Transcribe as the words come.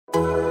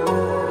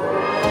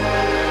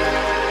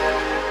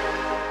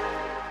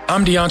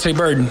I'm Deontay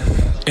Burden,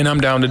 and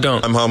I'm down to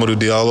dunk. I'm Hamidou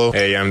Diallo.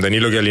 Hey, I'm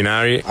Danilo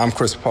Gallinari. I'm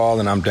Chris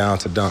Paul, and I'm down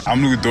to dunk.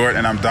 I'm Lou Dort,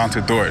 and I'm down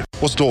to Dort.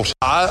 What's Dort?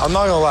 I'm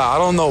not gonna lie, I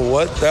don't know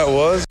what that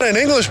was. In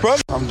English, bro.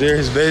 I'm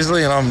Darius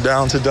Bazley, and I'm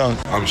down to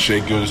dunk. I'm Shai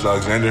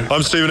Gilgeous-Alexander.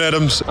 I'm Steven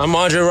Adams. I'm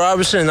Andre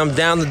Robertson, and I'm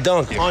down to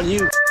dunk. On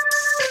you.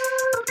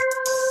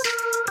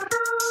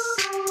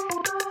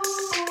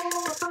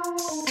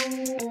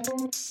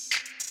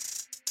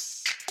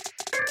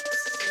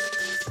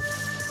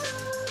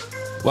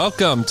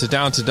 Welcome to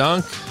Down to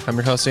Dunk. I'm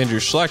your host,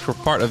 Andrew Schlecht. We're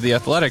part of the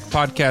Athletic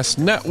Podcast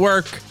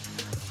Network.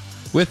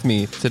 With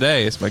me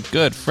today is my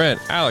good friend,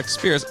 Alex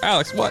Spears.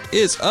 Alex, what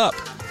is up?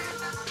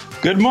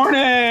 Good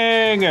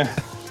morning.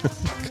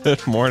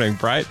 Good morning.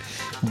 Bright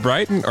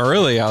and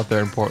early out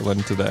there in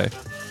Portland today.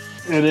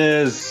 It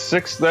is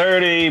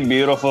 6:30.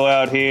 Beautiful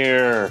out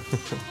here.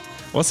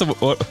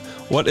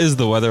 What is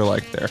the weather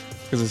like there?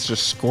 Because it's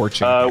just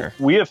scorching here.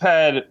 We have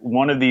had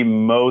one of the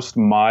most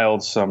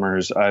mild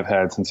summers I've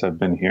had since I've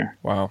been here.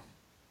 Wow.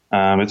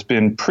 It's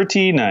been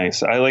pretty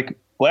nice.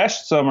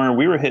 Last summer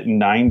we were hitting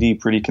 90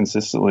 pretty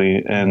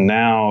consistently, and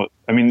now,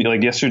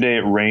 yesterday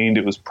it rained.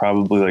 It was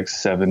probably like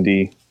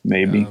 70,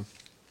 maybe.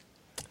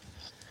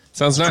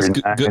 Sounds nice.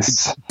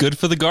 Nice. Good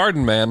for the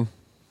garden, man.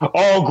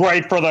 Oh,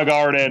 great for the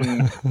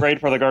garden. Great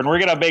for the garden. We're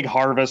getting a big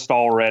harvest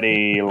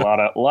already. A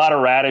lot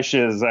of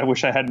radishes. I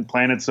wish I hadn't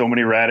planted so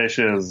many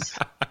radishes.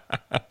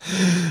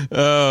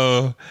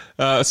 So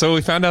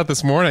we found out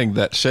this morning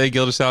that Shai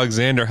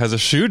Gilgeous-Alexander has a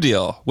shoe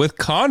deal with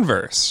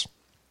Converse.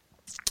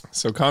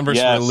 So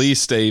Converse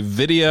released a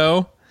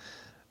video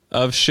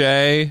of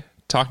Shai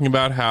talking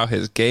about how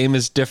his game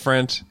is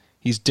different.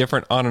 He's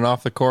different on and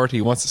off the court.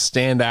 He wants to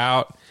stand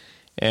out,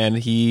 and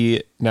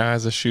he now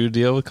has a shoe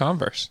deal with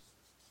Converse.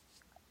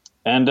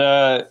 And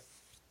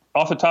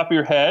off the top of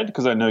your head,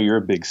 because I know you're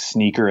a big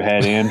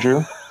sneakerhead,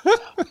 Andrew,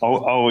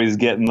 always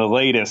getting the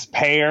latest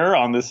pair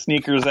on the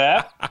sneakers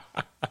app.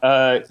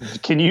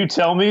 Can you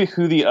tell me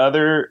who the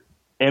other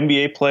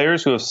NBA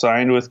players who have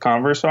signed with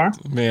Converse are?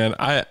 Man,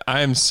 I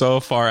am so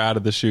far out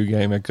of the shoe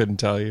game, I couldn't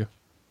tell you.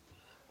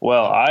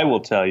 Well, I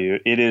will tell you.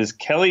 It is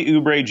Kelly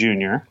Oubre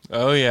Jr.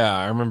 Oh, yeah,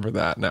 I remember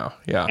that now.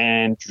 Yeah.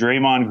 And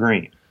Draymond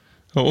Green.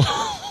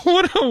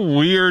 What a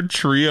weird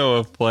trio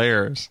of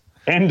players.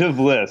 End of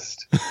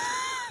list.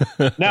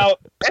 Now,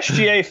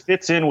 SGA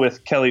fits in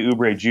with Kelly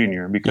Oubre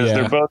Jr. because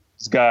they're both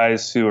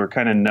guys who are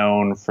kind of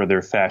known for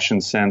their fashion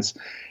sense.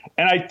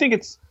 And I think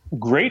it's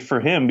great for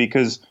him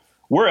because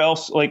where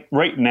else, like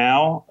right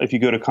now, if you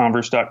go to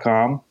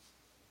Converse.com,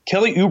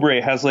 Kelly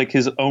Oubre has like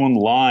his own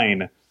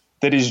line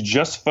that is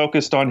just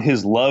focused on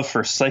his love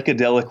for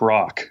psychedelic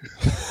rock.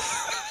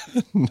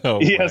 No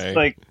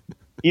way.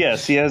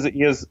 Yes, he has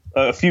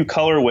a few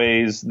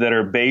colorways that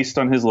are based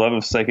on his love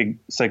of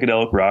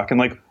psychedelic rock, and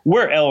like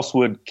where else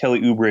would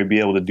Kelly Oubre be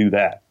able to do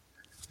that?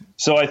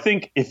 So I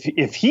think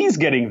if he's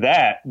getting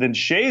that, then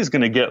Shai's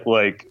going to get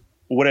like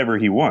whatever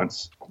he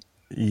wants.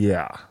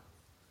 Yeah, I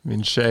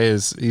mean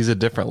he's a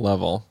different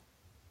level.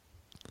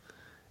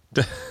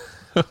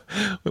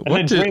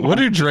 What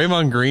do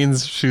Draymond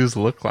Green's shoes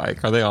look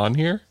like? Are they on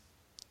here?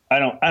 I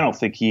don't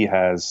think he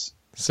has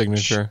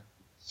signature.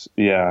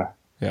 Yeah.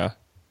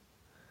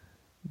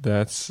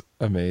 That's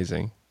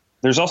amazing.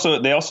 They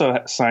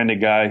also signed a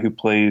guy who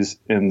plays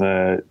in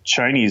the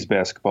Chinese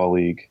basketball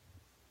league.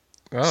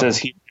 Oh. Says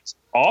his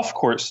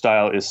off-court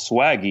style is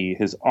swaggy.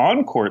 His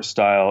on-court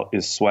style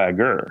is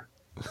swagger.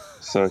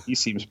 So he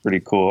seems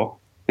pretty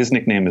cool. His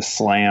nickname is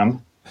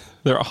Slam.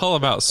 They're all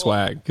about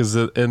swag because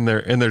in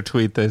their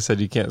tweet they said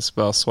you can't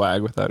spell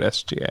swag without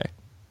SGA.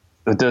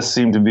 That does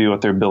seem to be what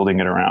they're building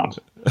it around.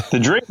 The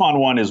Draymond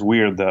one is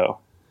weird though.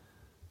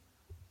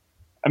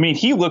 I mean,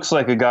 he looks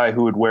like a guy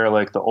who would wear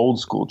like the old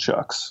school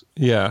Chucks.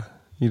 Yeah,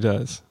 he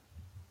does.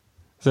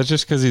 Is that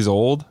just because he's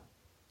old?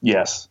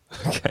 Yes.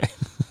 Okay.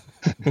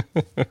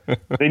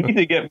 They need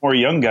to get more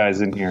young guys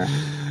in here.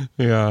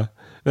 Yeah.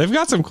 They've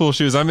got some cool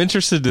shoes. I'm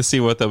interested to see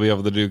what they'll be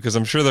able to do because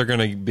I'm sure they're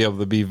going to be able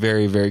to be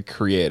very, very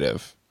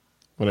creative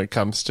when it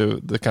comes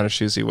to the kind of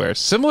shoes he wears.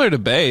 Similar to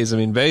Baze. I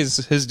mean,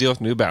 Baze, his deal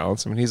with New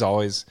Balance, I mean, he's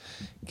always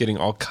getting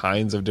all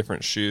kinds of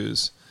different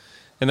shoes.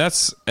 And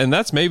that's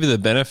maybe the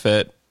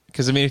benefit.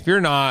 Because, I mean, if you're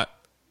not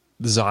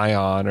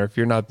Zion or if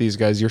you're not these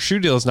guys, your shoe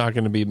deal is not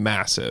going to be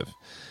massive.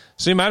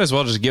 So you might as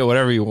well just get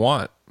whatever you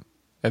want.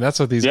 And that's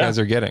what these guys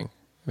are getting.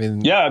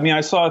 I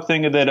saw a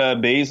thing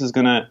that Baze is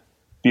going to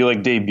be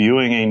like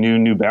debuting a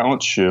New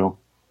Balance shoe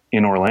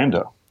in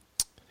Orlando.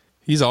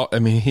 He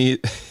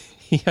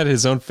had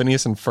his own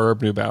Phineas and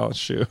Ferb New Balance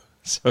shoe.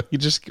 So he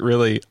just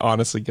really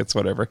honestly gets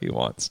whatever he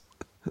wants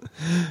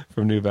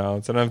from New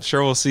Balance. And I'm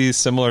sure we'll see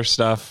similar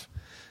stuff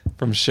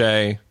from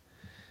Shai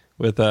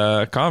with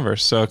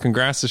Converse. So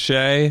congrats to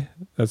Shai.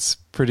 That's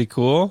pretty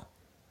cool.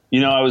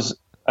 I was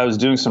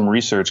doing some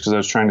research because I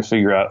was trying to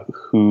figure out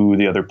who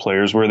the other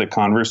players were that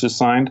Converse has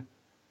signed.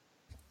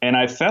 And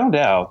I found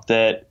out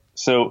that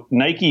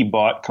Nike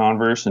bought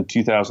Converse in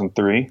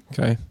 2003.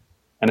 Okay.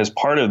 And as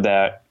part of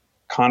that,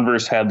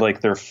 Converse had like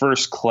their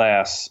first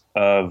class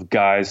of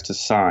guys to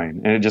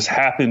sign. And it just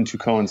happened to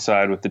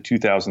coincide with the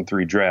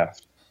 2003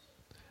 draft.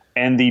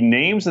 And the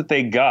names that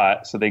they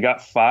got, so they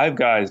got 5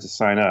 guys to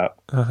sign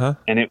up.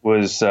 And it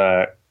was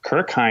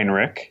Kirk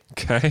Heinrich,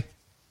 Okay.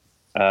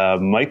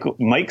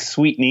 Mike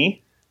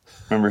Sweetney,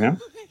 remember him?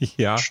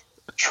 Yeah.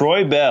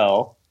 Troy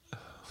Bell.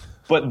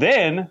 But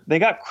then they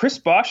got Chris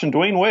Bosh and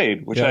Dwayne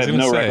Wade, which Yeah, I was have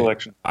gonna no say,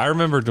 recollection. I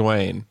remember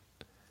Dwayne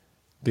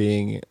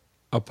being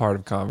a part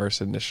of Converse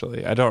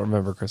initially. I don't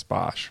remember Chris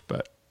Bosh,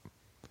 but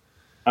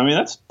I mean,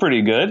 that's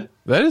pretty good.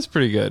 that is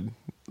pretty good.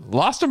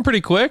 Lost him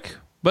pretty quick,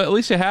 but at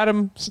least you had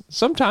him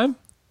sometime.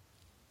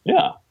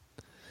 Yeah.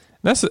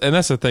 That's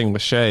the thing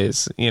with Shea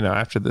is,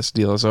 after this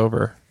deal is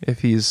over,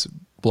 if he's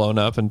blown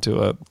up into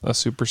a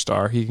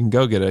superstar, he can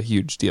go get a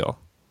huge deal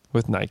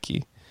with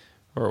Nike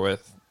or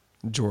with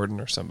Jordan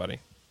or somebody.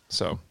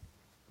 So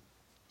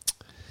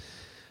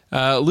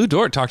Lou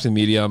Dort talked to the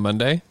media on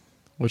Monday,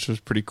 which was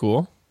pretty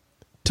cool.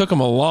 Took him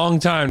a long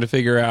time to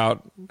figure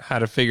out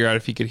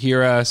if he could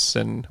hear us,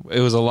 and it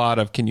was a lot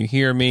of, can you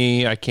hear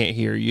me? I can't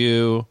hear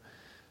you,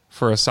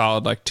 for a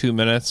solid 2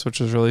 minutes, which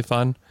was really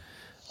fun,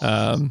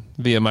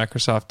 via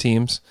Microsoft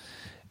Teams.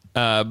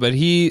 But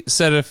he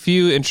said a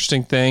few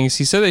interesting things.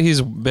 He said that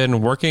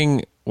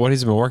what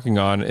he's been working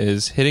on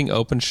is hitting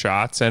open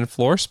shots and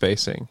floor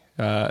spacing.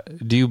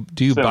 Do you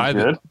buy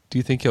that?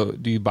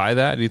 Do you buy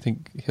that? Do you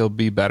think he'll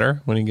be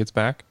better when he gets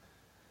back?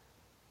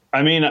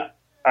 I mean,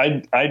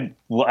 I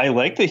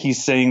like that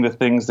he's saying the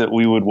things that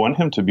we would want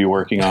him to be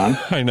working on.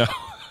 I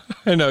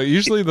know.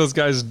 Usually those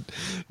guys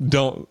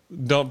don't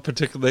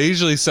particularly. They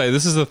usually say,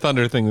 this is the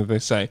Thunder thing that they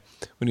say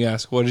when you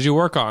ask, what did you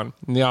work on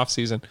in the off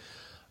season?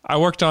 I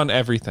worked on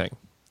everything,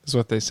 is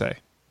what they say.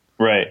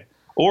 Right.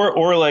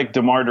 Or like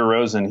DeMar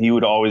DeRozan, he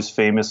would always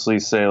famously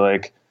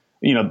say,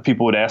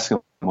 people would ask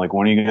him, when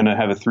are you going to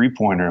have a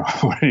 3-pointer?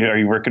 Are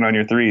you working on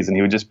your threes? And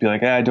he would just be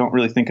like, I don't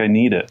really think I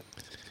need it.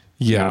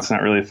 Yeah. It's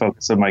not really a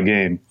focus of my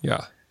game.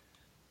 Yeah.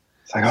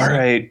 It's like, all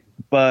right,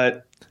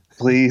 but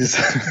please.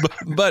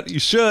 but you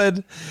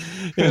should.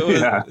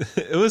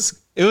 It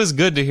was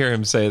good to hear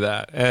him say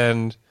that.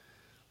 And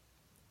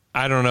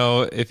I don't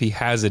know if he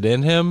has it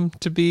in him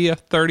to be a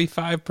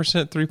 35%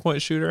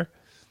 3-point shooter.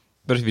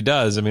 But if he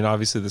does,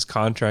 obviously this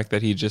contract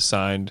that he just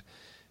signed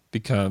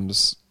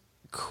becomes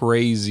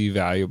crazy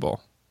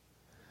valuable.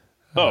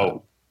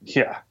 Oh,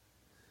 yeah.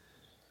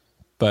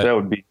 But that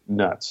would be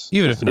nuts.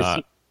 Even if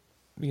not,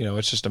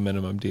 it's just a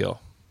minimum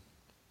deal.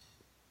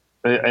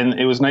 And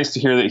it was nice to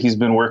hear that he's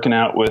been working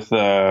out with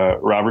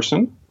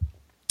Robertson.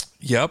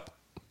 Yep.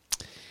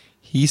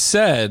 He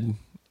said,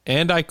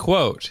 and I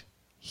quote,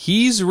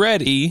 "He's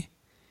ready.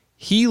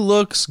 He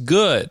looks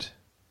good."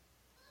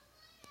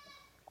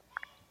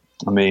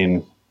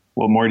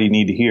 What more do you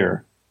need to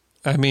hear?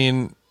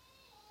 Might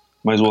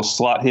as well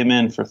slot him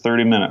in for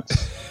 30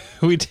 minutes.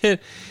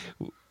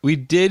 We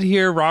did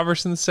hear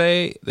Robertson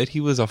say that he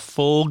was a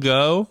full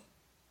go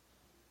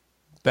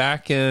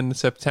back in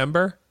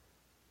September.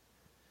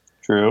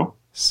 True.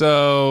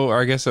 So,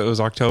 or I guess it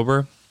was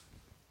October.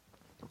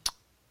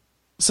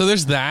 So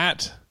there's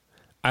that.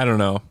 I don't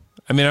know.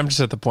 I'm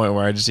just at the point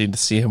where I just need to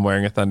see him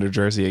wearing a Thunder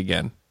jersey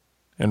again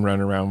and run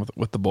around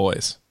with the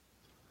boys.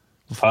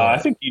 I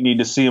think you need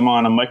to see him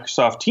on a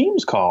Microsoft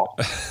Teams call.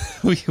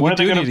 we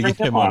do need to get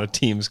him on a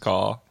Teams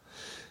call.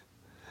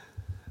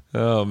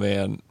 Oh,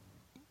 man.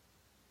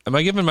 Am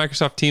I giving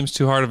Microsoft Teams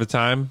too hard of a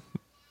time?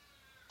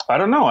 I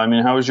don't know.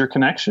 How was your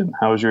connection?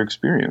 How was your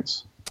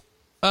experience?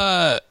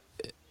 It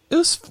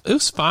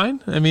was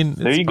fine.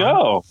 There you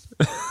go.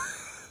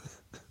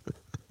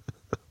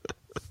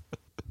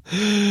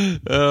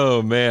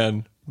 Oh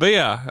man, but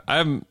yeah,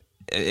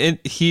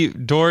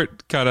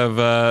 Dort kind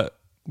of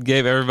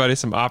gave everybody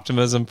some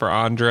optimism for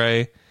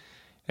Andre,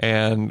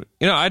 and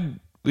I've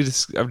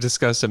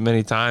discussed it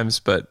many times,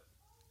 but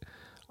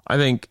I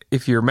think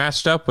if you're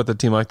matched up with a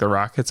team like the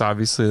Rockets,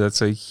 obviously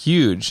that's a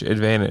huge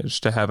advantage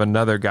to have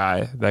another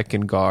guy that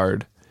can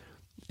guard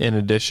in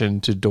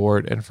addition to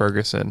Dort and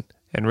Ferguson,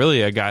 and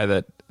really the guy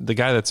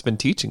that's been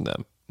teaching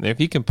them. And if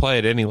he can play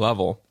at any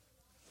level,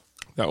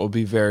 that will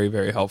be very,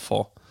 very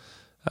helpful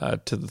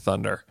to the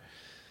Thunder.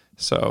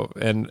 So,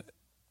 and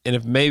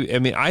if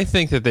maybe, I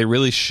think that they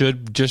really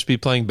should just be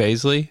playing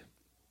Bazley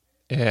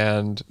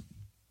and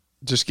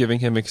just giving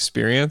him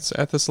experience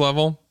at this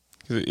level.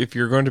 If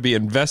you're going to be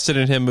invested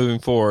in him moving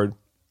forward,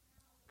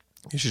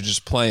 you should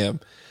just play him.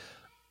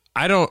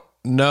 I don't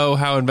know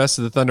how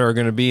invested the Thunder are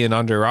going to be in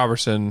Andre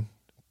Robertson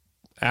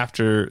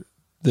after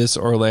this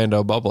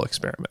Orlando bubble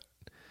experiment.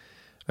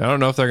 I don't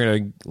know if they're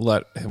going to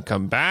let him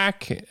come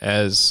back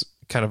as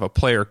kind of a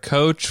player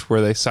coach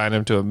where they sign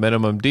him to a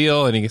minimum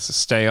deal and he gets to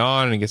stay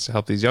on and he gets to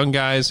help these young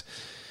guys,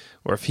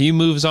 or if he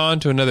moves on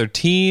to another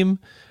team,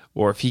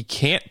 or if he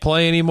can't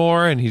play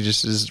anymore and he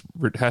just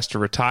has to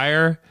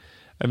retire.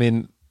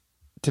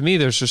 To me,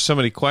 there's just so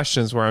many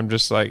questions where I'm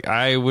just like,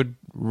 I would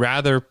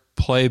rather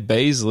play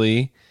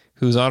Bazley,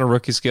 who's on a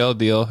rookie scale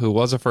deal, who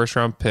was a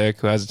first-round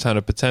pick, who has a ton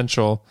of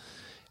potential,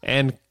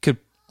 and could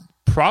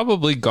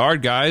probably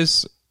guard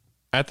guys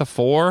at the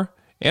 4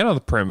 and on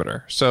the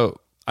perimeter. So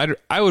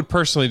I would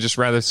personally just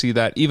rather see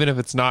that, even if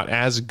it's not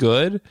as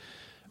good.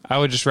 I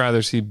would just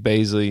rather see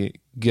Bazley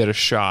get a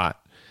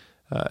shot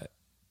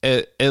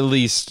at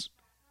least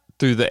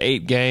through the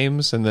 8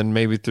 games, and then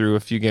maybe through a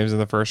few games in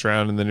the first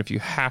round. And then if you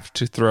have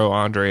to throw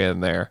Andre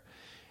in there,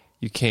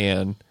 you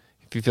can.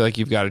 If you feel like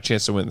you've got a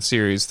chance to win the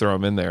series, throw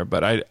him in there.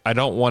 But I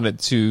don't want it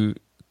to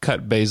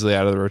cut Bazley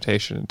out of the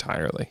rotation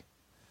entirely.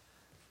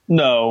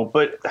 No,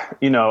 but,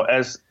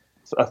 as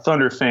a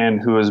Thunder fan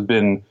who has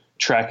been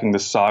tracking the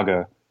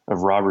saga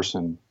of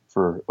Robertson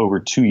for over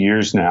 2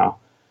 years now,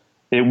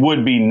 it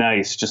would be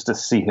nice just to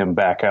see him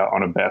back out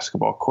on a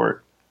basketball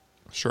court.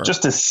 Sure.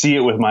 Just to see it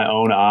with my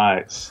own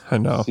eyes. I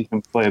know. See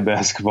him play a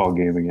basketball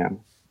game again.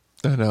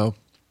 I know.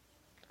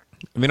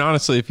 I mean,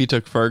 honestly, if he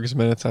took Ferg's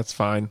minutes, that's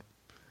fine.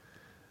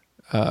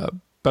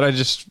 But I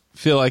just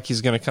feel like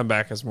he's going to come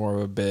back as more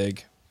of a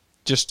big,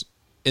 just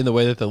in the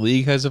way that the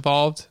league has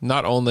evolved.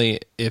 Not only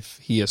if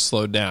he has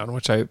slowed down,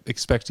 which I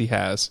expect he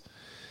has,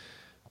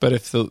 but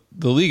if the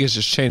league has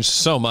just changed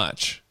so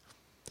much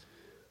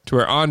to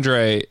where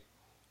Andre,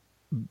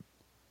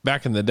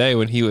 back in the day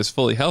when he was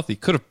fully healthy,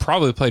 could have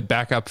probably played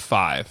backup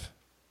 5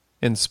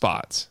 in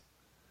spots.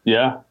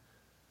 Yeah.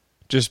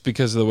 Just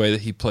because of the way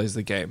that he plays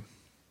the game.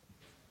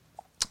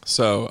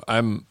 So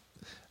I'm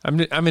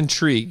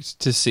intrigued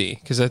to see,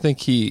 because I think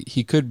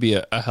he could be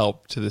a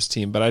help to this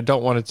team, but I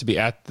don't want it to be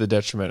at the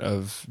detriment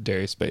of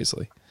Darius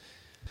Bazley.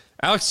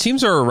 Alex,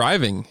 teams are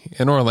arriving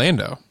in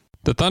Orlando.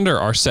 The Thunder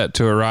are set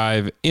to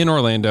arrive in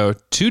Orlando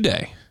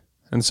today,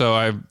 and so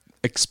I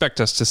expect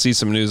us to see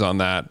some news on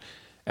that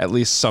at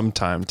least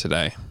sometime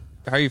today.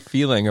 How are you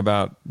feeling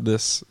about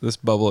this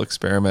bubble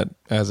experiment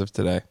as of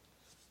today?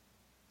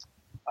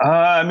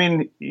 I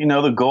mean,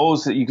 the goal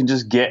is that you can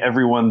just get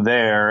everyone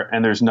there,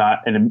 and there's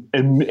not an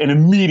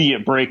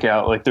immediate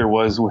breakout like there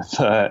was with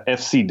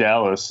FC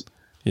Dallas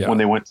when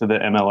they went to the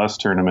MLS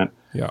tournament.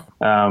 Yeah.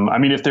 I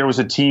mean, if there was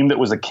a team that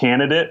was a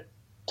candidate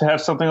to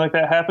have something like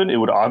that happen, it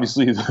would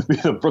obviously be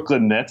the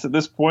Brooklyn Nets at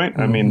this point.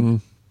 I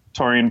mean,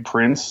 Taurean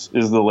Prince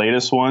is the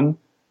latest one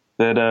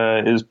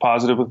that is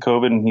positive with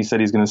COVID, and he said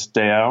he's going to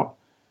stay out.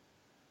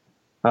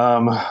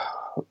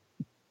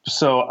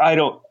 So I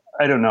don't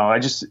know.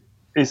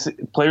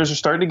 Players are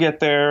starting to get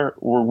there.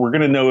 We're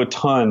going to know a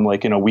ton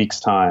like in a week's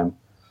time.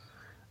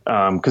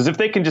 Because if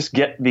they can just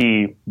get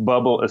the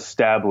bubble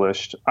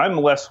established, I'm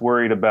less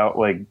worried about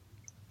like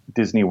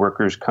Disney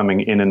workers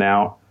coming in and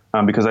out,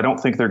 because I don't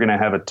think they're going to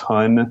have a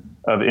ton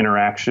of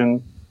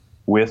interaction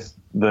with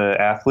the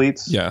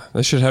athletes. Yeah,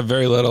 they should have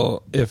very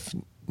little, if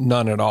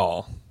none at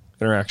all,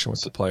 interaction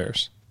with the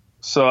players.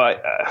 So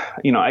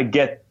I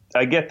get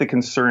the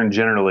concern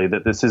generally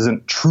that this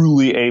isn't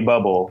truly a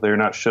bubble. They're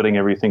not shutting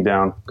everything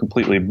down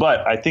completely,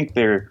 but I think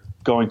they're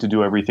going to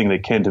do everything they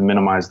can to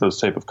minimize those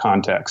type of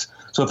contacts.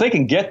 So if they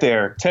can get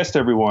there, test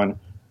everyone,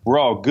 we're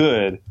all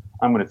good,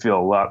 I'm going to feel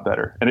a lot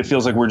better. And it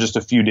feels like we're just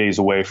a few days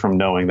away from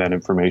knowing that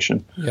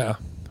information. Yeah,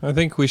 I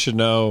think we should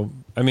know,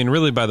 I mean,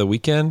 really by the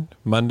weekend,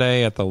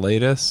 Monday at the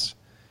latest,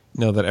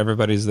 know that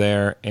everybody's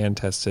there and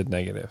tested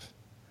negative.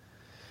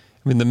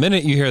 I mean, the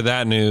minute you hear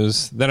that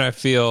news, then I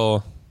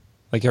feel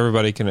like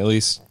everybody can at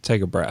least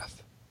take a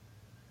breath.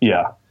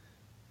 Yeah.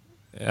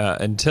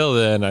 Until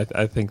then,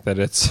 I think that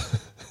it's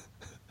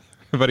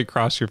everybody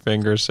cross your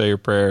fingers, say your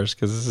prayers,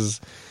 because this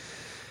is,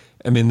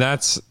 I mean,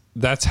 that's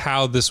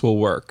how this will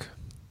work,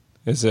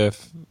 is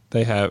if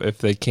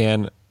they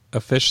can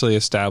officially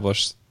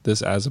establish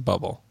this as a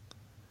bubble.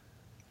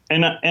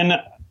 And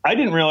I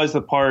didn't realize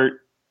the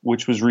part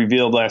which was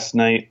revealed last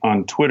night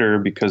on Twitter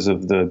because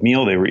of the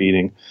meal they were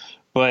eating.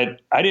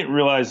 But I didn't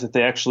realize that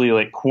they actually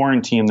like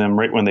quarantine them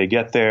right when they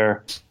get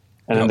there,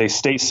 and then they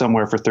stay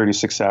somewhere for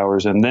 36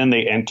 hours, and then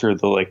they enter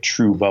the like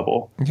true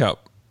bubble. Yep.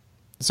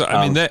 So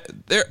I mean,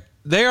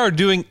 they are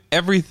doing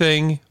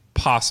everything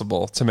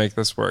possible to make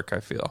this work, I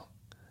feel.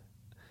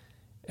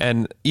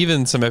 And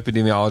even some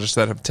epidemiologists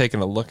that have taken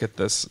a look at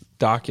this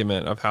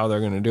document of how they're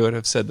going to do it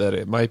have said that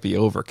it might be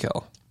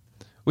overkill,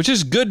 which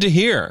is good to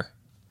hear,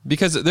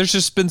 because there's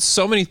just been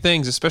so many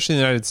things, especially in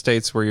the United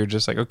States, where you're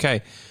just like,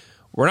 okay,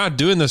 we're not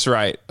doing this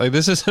right. Like,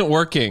 this isn't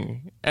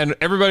working. And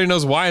everybody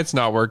knows why it's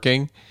not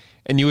working.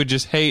 And you would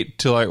just hate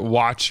to like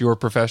watch your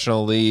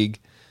professional league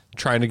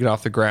trying to get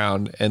off the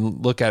ground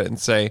and look at it and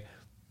say,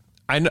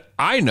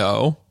 I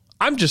know,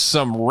 I'm just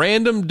some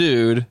random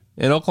dude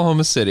in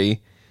Oklahoma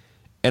City,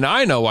 and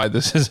I know why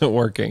this isn't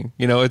working.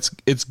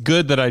 It's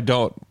good that I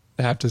don't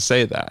have to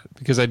say that,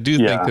 because I do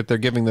think that they're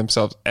giving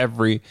themselves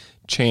every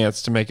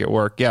chance to make it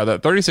work. Yeah,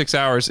 that 36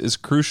 hours is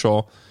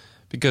crucial,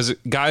 because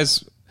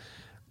guys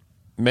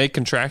may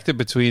contract it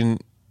between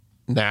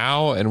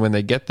now and when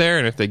they get there,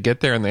 and if they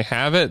get there and they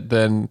have it,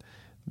 then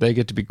they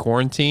get to be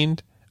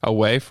quarantined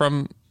away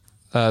from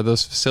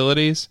those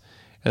facilities,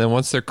 and then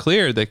once they're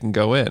cleared, they can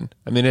go in.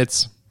 I mean,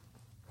 it's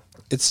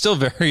still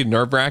very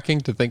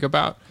nerve-wracking to think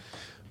about,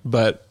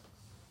 but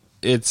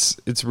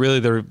it's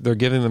really they're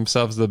giving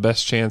themselves the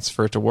best chance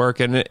for it to work,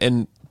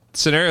 and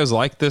scenarios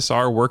like this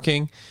are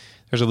working.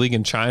 There's a league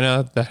in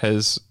China that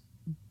has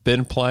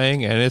been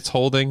playing and it's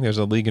holding. There's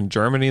a league in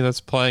Germany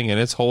that's playing and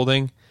it's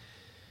holding.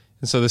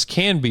 And so this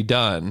can be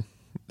done.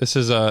 This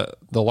is the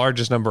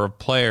largest number of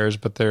players,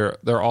 but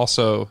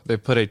they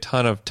put a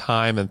ton of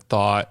time and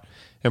thought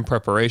and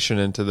preparation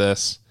into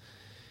this.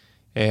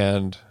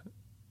 And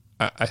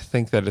I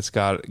think that it's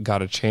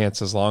got a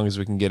chance as long as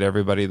we can get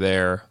everybody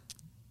there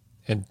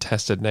and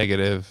tested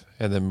negative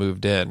and then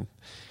moved in.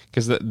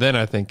 Because then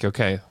I think,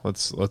 okay,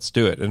 let's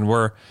do it. And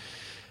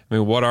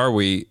what are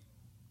we,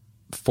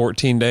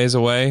 14 days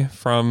away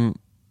from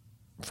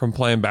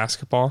playing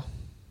basketball?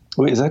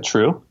 Wait, is that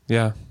true?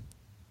 Yeah.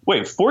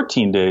 Wait,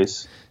 14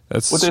 days?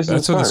 That's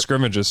when the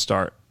scrimmages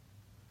start.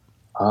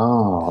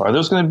 Oh, are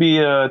those going to be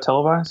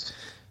televised?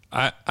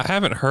 I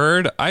haven't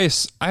heard. I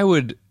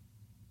would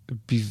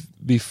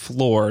be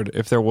floored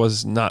if there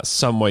was not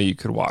some way you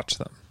could watch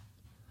them.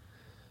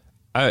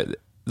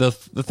 The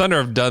Thunder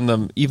have done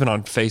them even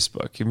on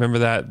Facebook. You remember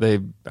that?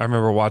 I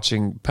remember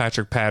watching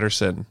Patrick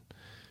Patterson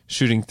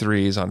shooting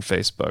threes on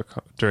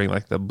Facebook during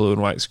like the blue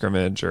and white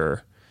scrimmage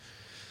or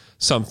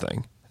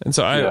something. And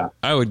so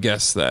I would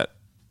guess that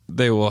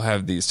they will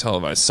have these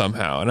televised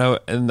somehow.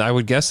 And I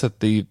would guess that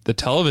the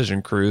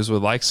television crews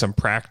would like some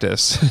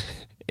practice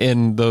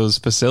in those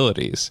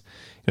facilities.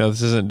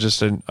 This isn't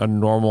just a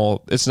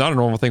normal, it's not a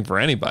normal thing for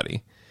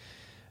anybody.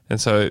 And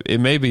so it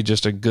may be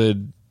just a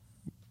good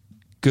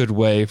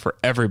way for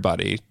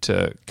everybody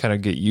to kind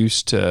of get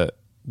used to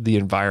the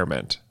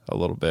environment a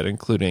little bit,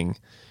 including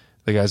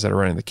the guys that are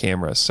running the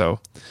cameras.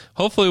 So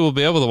hopefully we'll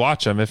be able to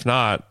watch them. If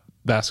not,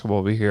 basketball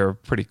will be here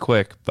pretty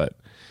quick. But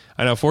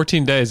I know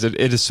 14 days, it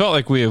has felt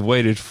like we have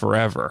waited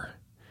forever.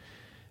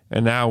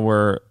 And now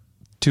we're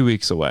 2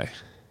 weeks away.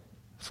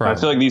 I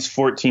feel like these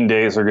 14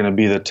 days are going to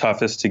be the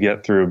toughest to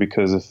get through,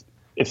 because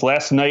if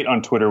last night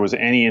on Twitter was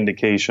any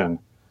indication,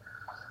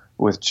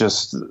 with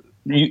just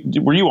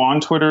were you on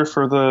Twitter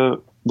for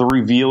the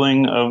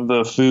revealing of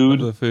the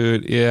food? The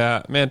food,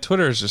 yeah, man.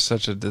 Twitter is just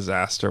such a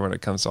disaster when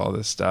it comes to all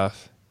this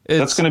stuff.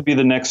 That's going to be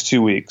the next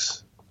 2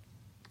 weeks.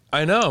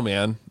 I know,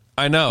 man.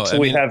 I know. So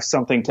we have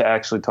something to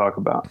actually talk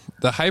about.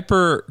 The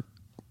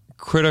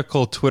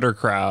hyper-critical Twitter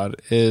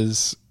crowd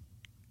is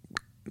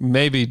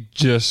maybe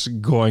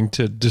just going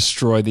to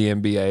destroy the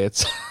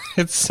NBA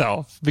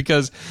itself,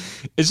 because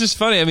it's just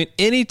funny. I mean,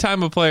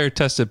 anytime a player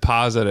tested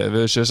positive, it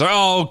was just,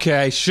 oh,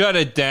 okay, shut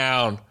it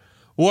down.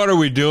 What are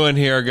we doing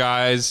here,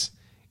 guys?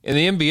 In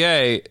the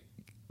NBA,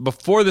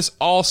 before this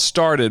all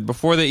started,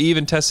 before they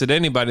even tested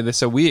anybody, they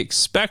said, we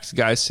expect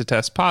guys to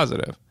test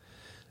positive.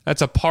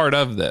 That's a part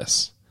of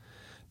this.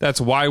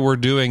 That's why we're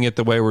doing it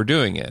the way we're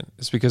doing it.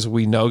 It's because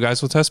we know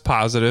guys will test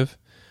positive.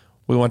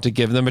 We want to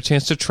give them a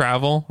chance to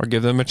travel or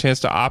give them a chance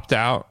to opt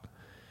out.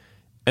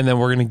 And then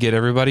we're going to get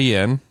everybody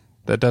in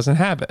that doesn't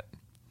have it.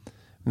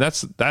 And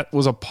that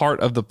was a part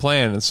of the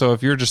plan. And so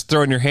if you're just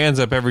throwing your hands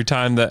up every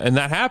time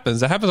that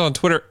happens on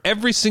Twitter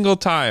every single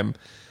time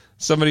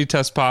somebody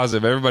tests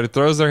positive, everybody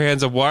throws their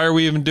hands up. Why are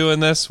we even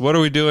doing this? What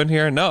are we doing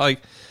here? No,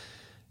 like,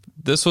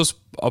 this was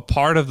a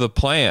part of the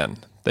plan.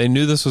 They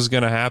knew this was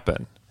going to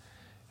happen.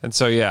 And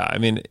so, yeah, I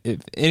mean,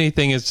 if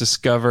anything is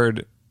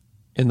discovered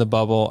in the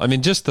bubble, I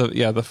mean, just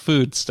the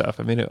food stuff.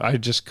 I mean, I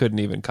just couldn't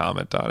even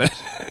comment on it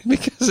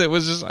because it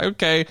was just,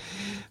 okay,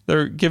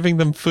 they're giving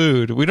them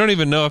food. We don't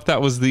even know if that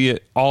was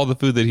all the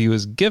food that he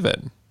was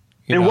given.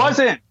 It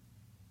wasn't.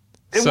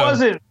 It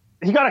wasn't.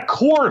 He got a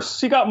course.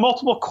 He got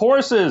multiple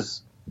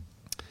courses.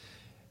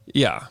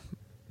 Yeah.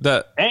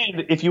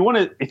 And if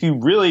you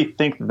really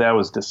think that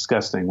was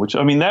disgusting, which,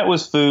 I mean, that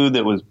was food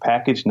that was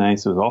packaged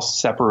nice. It was all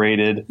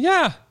separated.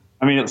 Yeah.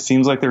 I mean, it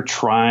seems like they're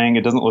trying.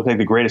 It doesn't look like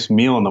the greatest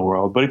meal in the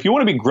world. But if you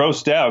want to be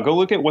grossed out, go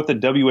look at what the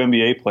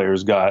WNBA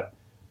players got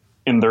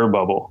in their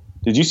bubble.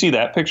 Did you see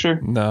that picture?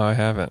 No, I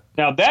haven't.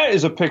 Now, that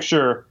is a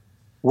picture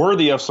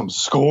worthy of some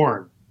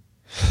scorn.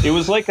 It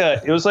was like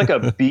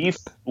a beef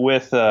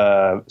with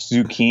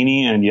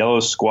zucchini and yellow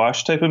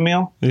squash type of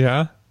meal.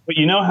 Yeah. But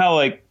you know how,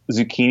 like,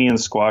 zucchini and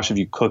squash, if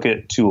you cook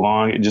it too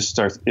long,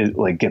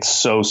 it gets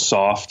so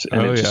soft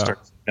and just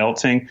starts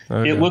melting.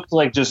 It looked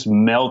like just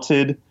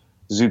melted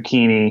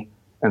zucchini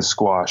and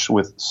squash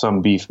with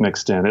some beef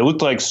mixed in. It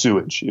looked like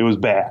sewage. It was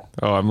bad.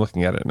 Oh, I'm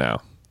looking at it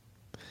now.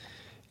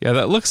 Yeah,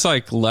 that looks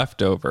like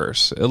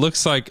leftovers. It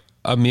looks like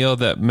a meal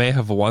that may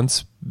have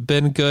once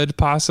been good,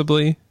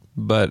 possibly,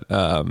 but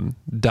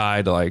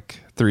died like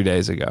 3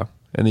 days ago.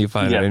 And then you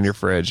find it in your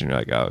fridge and you're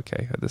like, oh,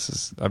 okay,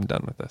 I'm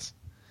done with this.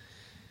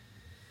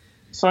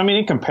 So, I mean,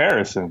 in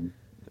comparison.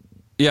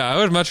 Yeah, I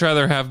would much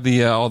rather have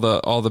the all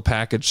the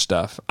packaged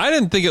stuff. I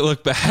didn't think it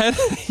looked bad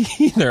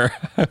either.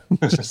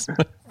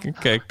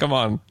 Okay, come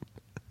on.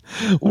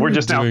 We're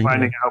just now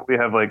finding out we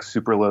have like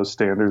super low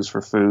standards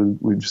for food.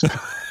 We've just been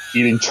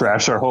eating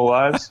trash our whole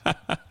lives.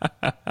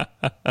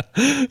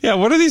 Yeah,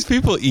 what are these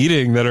people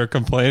eating that are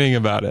complaining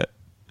about it?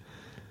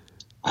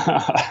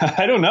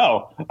 I don't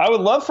know. I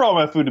would love for all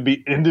my food to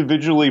be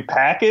individually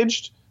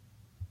packaged.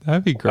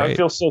 That'd be great. I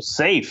feel so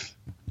safe.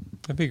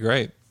 That'd be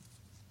great.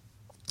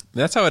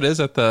 That's how it is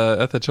at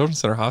the Children's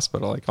Center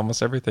Hospital. Like,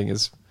 almost everything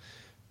is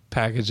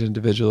packaged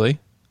individually.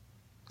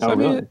 So,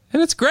 really?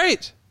 And it's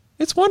great.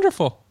 It's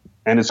wonderful.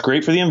 And it's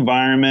great for the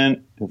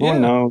environment.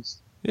 Everyone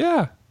knows.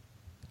 Yeah.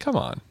 Come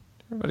on.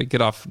 Everybody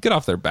get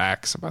off their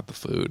backs about the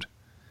food.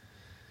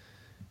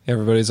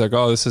 Everybody's like,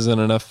 oh, this isn't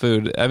enough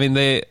food. I mean,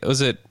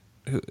 is it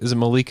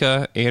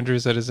Malika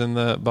Andrews that is in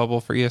the bubble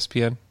for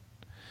ESPN?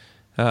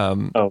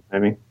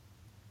 Maybe.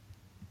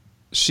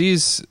 She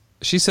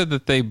said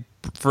that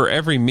for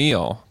every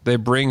meal, they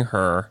bring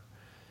her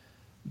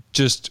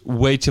just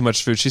way too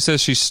much food. She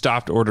says she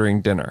stopped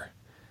ordering dinner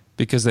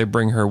because they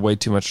bring her way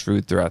too much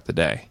food throughout the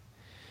day.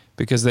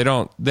 Because they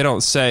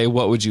don't say,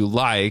 what would you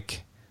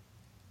like?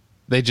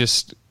 They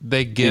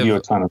give you a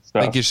ton of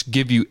stuff. They just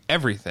give you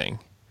everything.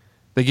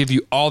 They give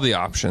you all the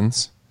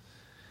options.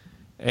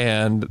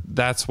 And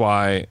that's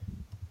why,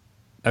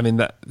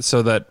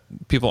 so that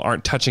people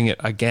aren't touching it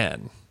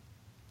again.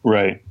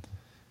 Right.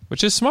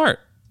 Which is smart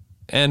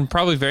and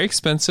probably very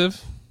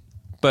expensive,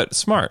 but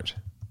smart.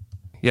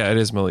 Yeah, it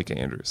is Malika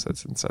Andrews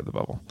that's inside the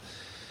bubble.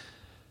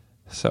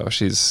 So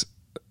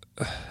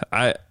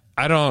I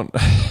don't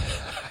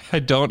I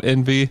don't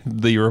envy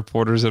the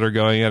reporters that are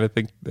going in. I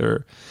think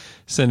they're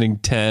sending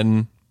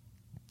 10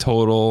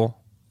 total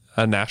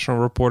national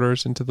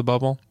reporters into the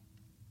bubble.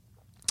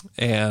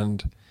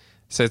 And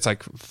say it's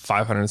like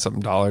 $500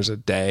 something a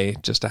day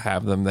just to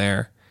have them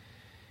there.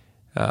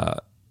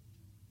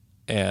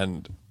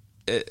 And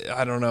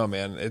I don't know,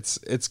 man.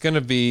 It's going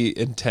to be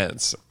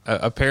intense.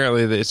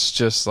 Apparently, it's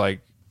just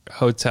like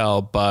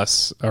hotel,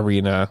 bus,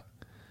 arena,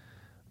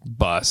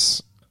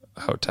 bus,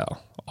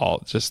 hotel. All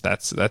just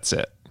that's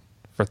it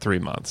for 3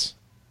 months.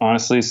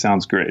 Honestly,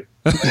 sounds great.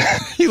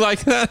 You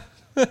like that?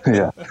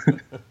 Yeah.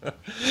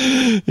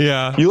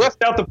 Yeah. You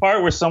left out the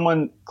part where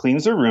someone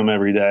cleans their room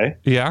every day.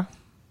 Yeah.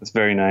 That's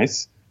very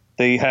nice.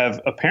 They have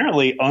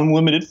apparently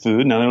unlimited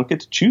food. Now they don't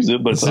get to choose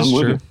it, but it's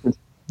unlimited. True.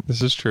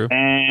 This is true.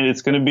 And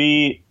it's going to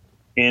be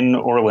in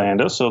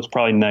Orlando, so it's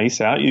probably nice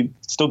out. You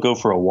still go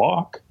for a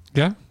walk.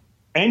 Yeah.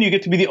 And you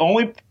get to be the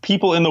only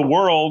people in the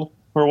world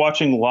who are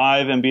watching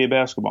live NBA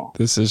basketball.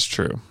 This is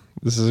true.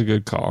 This is a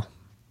good call.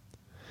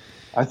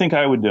 I think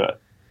I would do it.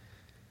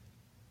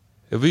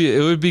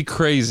 It would be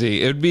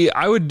crazy.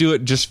 I would do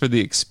it just for the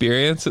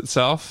experience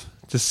itself,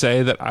 to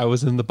say that I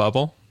was in the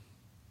bubble.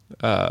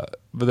 But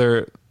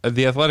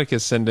the Athletic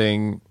is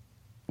sending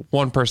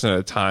one person at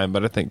a time,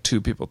 but I think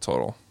 2 people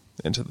total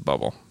into the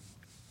bubble.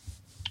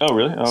 Oh,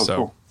 really? Oh,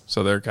 cool.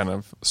 So they're kind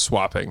of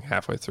swapping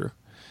halfway through,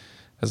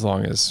 as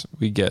long as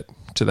we get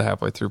to the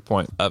halfway through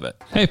point of it.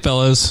 Hey,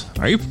 fellas,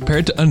 are you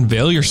prepared to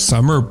unveil your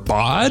summer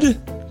bod?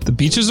 The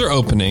beaches are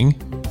opening,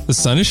 the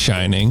sun is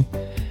shining,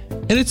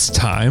 and it's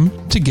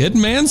time to get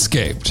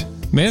Manscaped.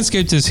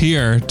 Manscaped is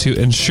here to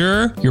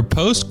ensure your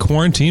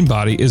post-quarantine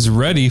body is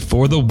ready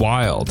for the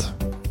wild.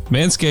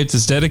 Manscaped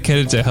is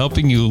dedicated to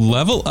helping you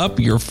level up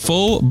your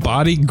full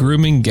body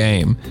grooming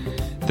game.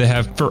 They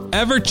have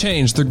forever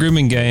changed the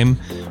grooming game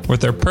with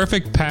their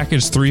Perfect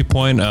Package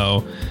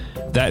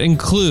 3.0. That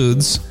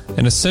includes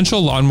an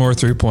Essential Lawnmower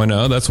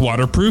 3.0 that's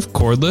waterproof,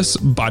 cordless,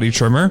 body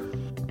trimmer,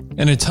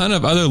 and a ton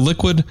of other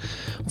liquid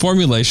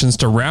formulations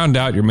to round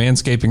out your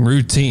manscaping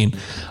routine.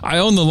 I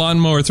own the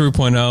Lawnmower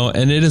 3.0,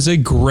 and it is a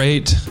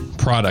great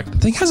product. The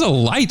thing has a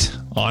light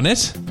on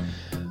it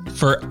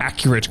for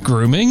accurate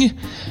grooming,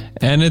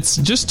 and it's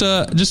just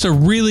a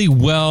really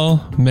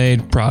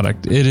well-made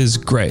product. It is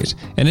great.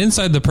 And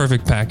inside the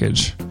Perfect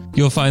Package,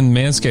 you'll find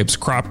Manscaped's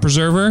Crop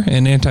Preserver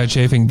and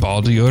anti-chafing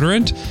ball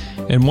deodorant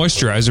and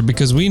moisturizer,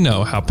 because we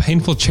know how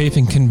painful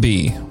chafing can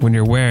be when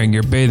you're wearing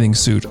your bathing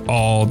suit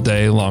all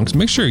day long. So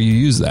make sure you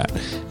use that.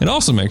 And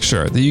also make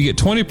sure that you get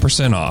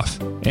 20% off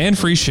and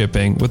free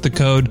shipping with the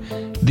code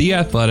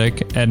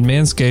THEATHLETIC at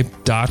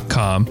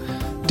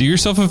manscaped.com. Do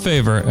yourself a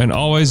favor and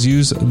always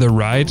use the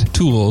right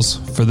tools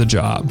for the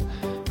job.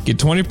 Get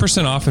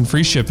 20% off and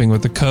free shipping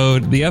with the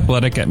code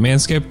THEATHLETIC at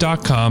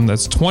manscaped.com.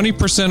 That's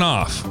 20%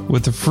 off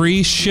with the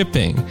free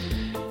shipping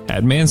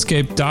at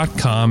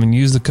manscaped.com, and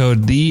use the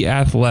code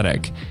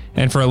THEATHLETIC.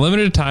 And for a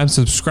limited time,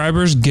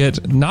 subscribers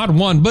get not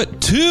 1, but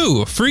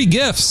 2 free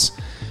gifts.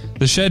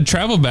 The Shed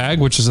Travel Bag,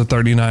 which is a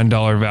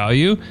 $39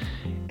 value,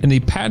 and the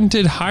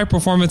patented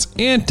high-performance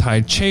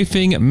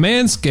anti-chafing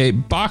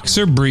Manscaped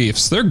Boxer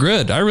Briefs. They're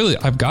good.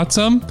 I've got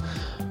some.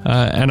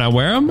 And I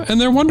wear them, and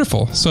they're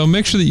wonderful. So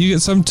make sure that you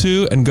get some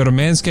too, and go to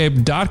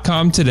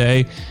manscaped.com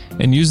today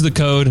and use the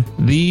code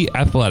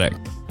THEATHLETIC.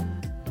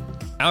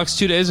 Alex,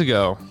 2 days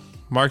ago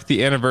marked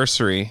the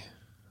anniversary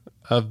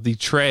of the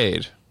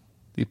trade,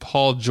 the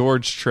Paul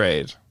George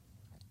trade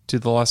to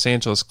the Los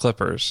Angeles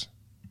Clippers.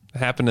 It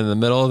happened in the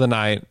middle of the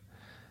night.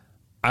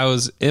 I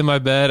was in my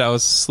bed. I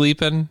was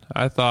sleeping.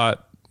 I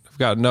thought, I've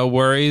got no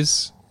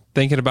worries,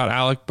 thinking about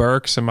Alec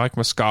Burks and Mike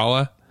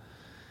Muscala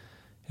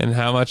and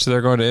how much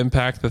they're going to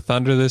impact the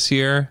Thunder this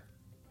year.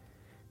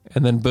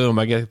 And then boom,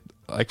 I get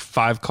like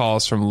 5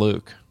 calls from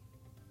Luke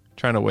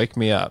trying to wake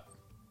me up.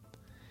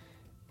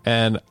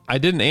 And I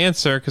didn't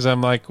answer because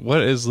I'm like,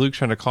 what is Luke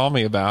trying to call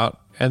me about?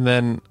 And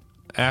then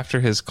after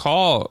his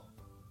call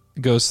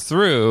goes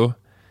through,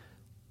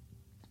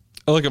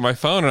 I look at my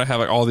phone and I have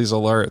like all these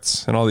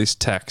alerts and all these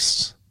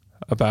texts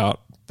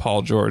about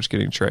Paul George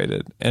getting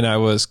traded. And I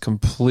was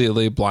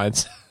completely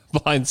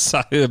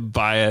blindsided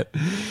by it.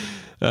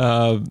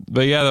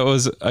 But yeah, that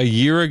was a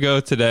year ago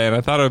today, and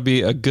I thought it would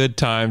be a good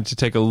time to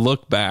take a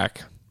look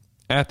back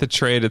at the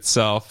trade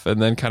itself,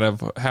 and then kind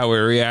of how we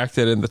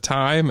reacted in the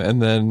time,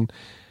 and then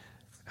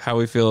how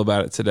we feel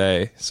about it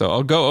today. So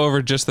I'll go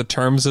over just the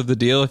terms of the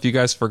deal if you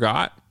guys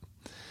forgot.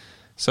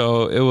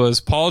 So it was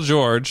Paul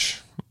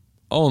George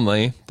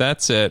only.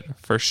 That's it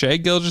for Shai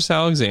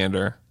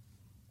Gilgeous-Alexander,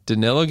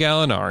 Danilo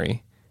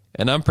Gallinari,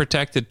 an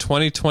unprotected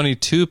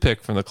 2022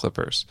 pick from the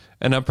Clippers,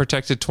 an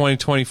unprotected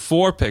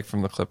 2024 pick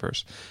from the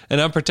Clippers, an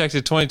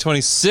unprotected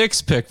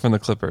 2026 pick from the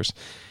Clippers,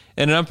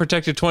 and an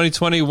unprotected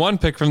 2021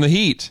 pick from the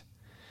Heat.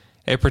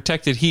 A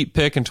protected Heat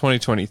pick in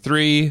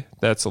 2023,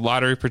 that's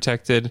lottery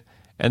protected,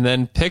 and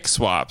then pick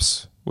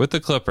swaps with the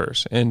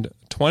Clippers in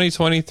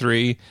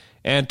 2023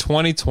 and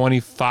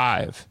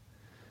 2025.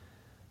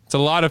 It's a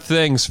lot of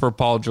things for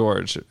Paul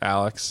George,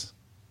 Alex.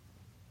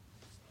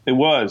 It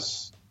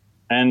was.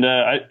 And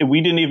we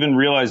didn't even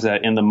realize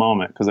that in the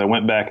moment because I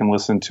went back and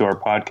listened to our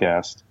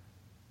podcast.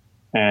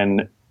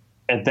 And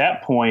at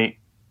that point,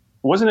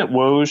 wasn't it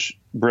Woj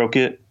broke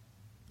it?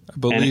 I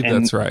believe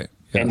that's right.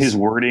 Yes. And his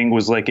wording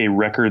was like a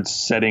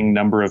record-setting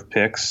number of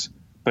picks,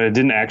 but it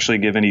didn't actually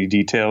give any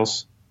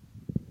details.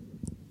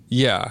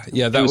 Yeah,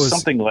 that was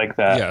something like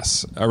that.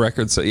 Yes, a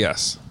record set.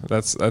 Yes,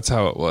 that's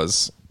how it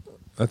was.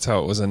 That's how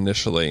it was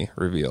initially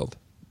revealed.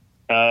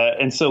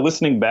 And so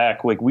listening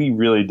back, like we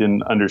really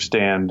didn't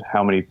understand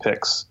how many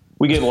picks.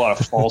 We gave a lot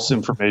of false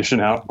information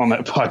out on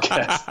that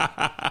podcast.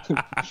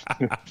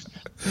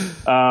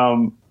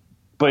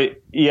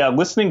 But yeah,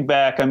 listening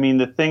back, I mean,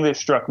 the thing that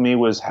struck me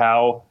was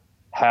how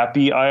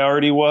happy I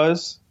already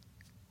was,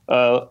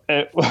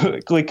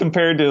 like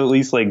compared to at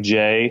least like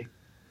Jay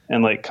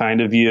and like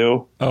kind of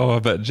you. Oh, I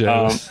bet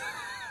Jay.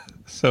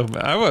 So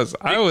I was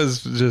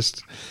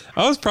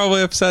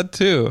probably upset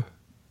too.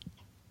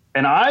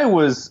 And I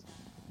was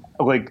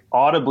like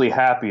audibly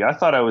happy. I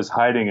thought I was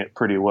hiding it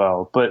pretty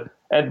well, but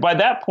by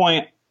that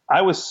point,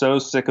 I was so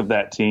sick of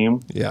that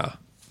team. Yeah.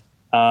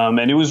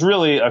 And it was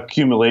really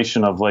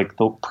accumulation of like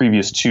the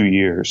previous 2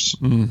 years.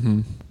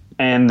 Mm-hmm.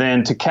 And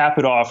then to cap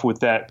it off with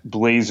that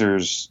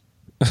Blazers,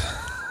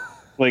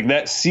 like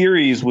that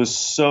series was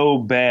so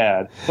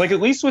bad. Like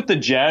at least with the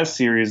Jazz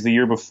series the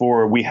year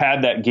before, we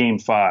had that game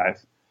 5.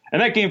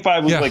 And that game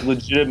 5 was like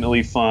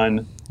legitimately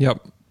fun.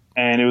 Yep.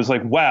 And it was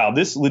like, wow,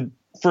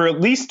 for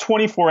at least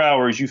 24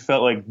 hours, you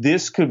felt like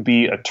this could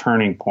be a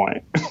turning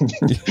point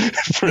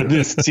for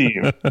this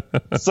team.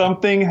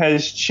 Something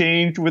has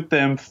changed with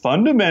them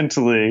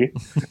fundamentally,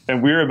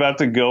 and we're about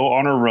to go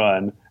on a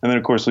run. And then,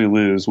 of course, we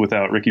lose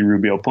without Ricky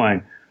Rubio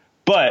playing.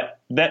 But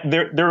that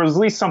there was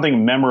at least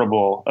something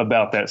memorable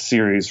about that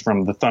series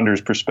from the Thunder's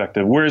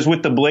perspective. Whereas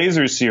with the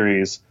Blazers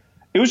series,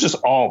 it was just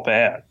all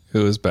bad. It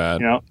was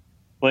bad. You know,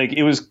 like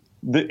it was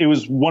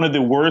one of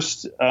the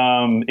worst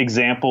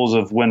examples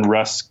of when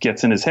Russ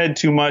gets in his head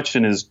too much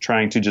and is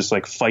trying to just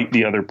like fight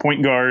the other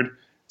point guard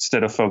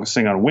instead of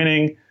focusing on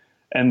winning.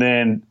 And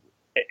then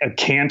a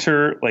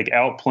Cantor like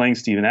outplaying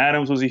Steven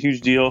Adams was a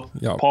huge deal.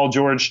 Yep. Paul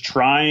George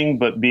trying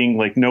but being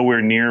like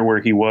nowhere near where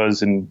he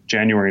was in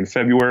January and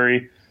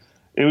February.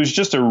 It was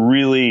just a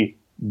really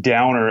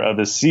downer of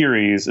a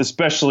series,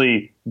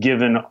 especially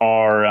given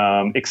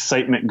our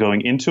excitement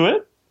going into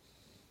it.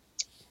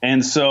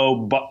 And so,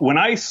 but when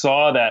I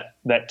saw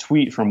that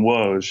tweet from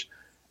Woj,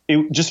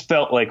 it just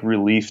felt like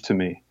relief to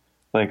me.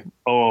 Like,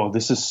 oh,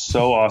 this is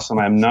so awesome.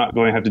 I'm not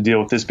going to have to deal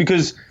with this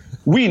because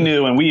we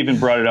knew, and we even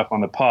brought it up on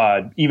the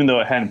pod, even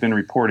though it hadn't been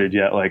reported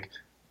yet, like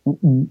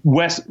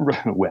Russell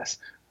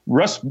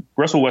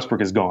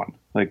Westbrook is gone.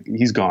 Like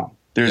he's gone.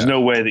 There's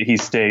no way that he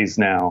stays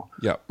now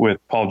with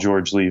Paul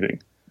George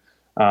leaving.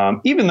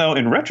 Even though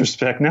in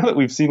retrospect, now that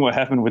we've seen what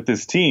happened with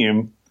this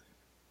team,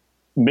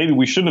 maybe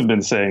we shouldn't have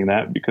been saying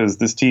that because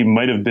this team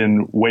might have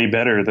been way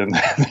better than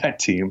that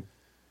team.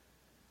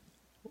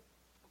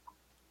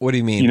 What do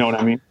you mean? You know what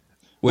I mean?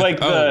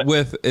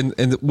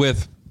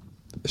 With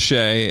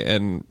Shai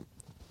and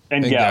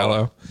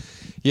Gallo.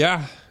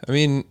 Yeah, I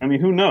mean,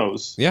 who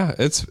knows? Yeah,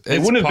 it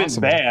wouldn't possible.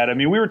 have been bad. I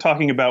mean, we were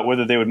talking about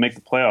whether they would make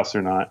the playoffs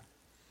or not,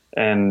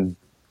 and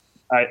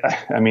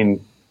I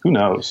mean, who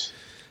knows?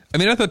 I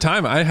mean, at the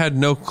time, I had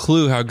no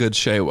clue how good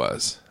Shai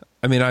was.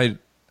 I mean,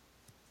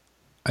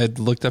 I'd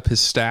looked up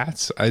his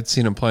stats. I'd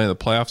seen him play in the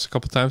playoffs a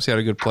couple times. He had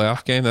a good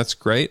playoff game. That's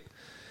great.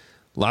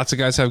 Lots of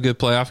guys have good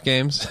playoff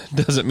games.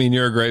 Doesn't mean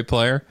you're a great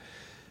player.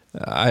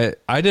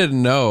 I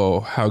didn't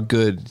know how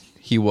good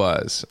he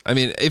was. I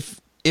mean,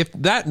 if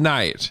that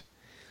night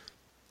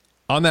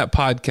on that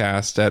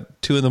podcast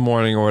at 2 a.m.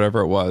 or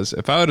whatever it was,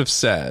 if I would have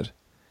said,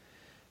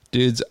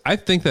 dudes, I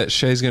think that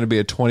Shai's going to be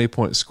a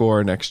 20-point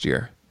scorer next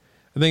year,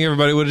 I think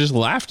everybody would have just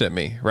laughed at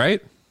me,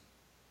 right?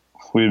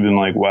 We'd have been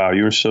like, wow,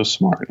 you were so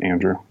smart,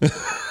 Andrew.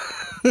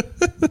 You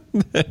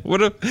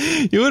would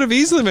have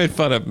easily made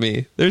fun of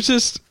me. There's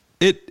just,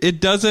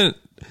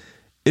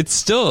 it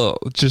still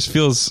just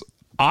feels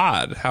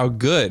odd how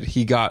good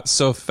he got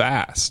so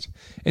fast.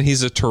 And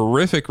he's a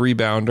terrific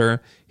rebounder.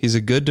 He's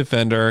a good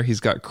defender. He's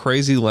got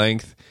crazy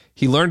length.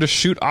 He learned to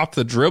shoot off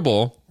the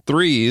dribble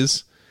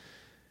threes.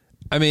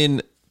 I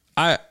mean,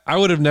 I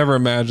would have never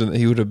imagined that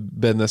he would have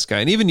been this guy.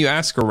 And even you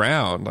ask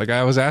around, like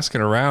I was asking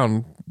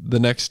around the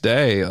next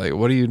day, like,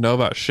 what do you know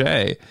about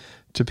Shai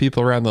to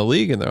people around the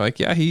league? And they're like,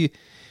 yeah,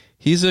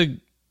 he's a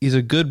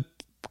good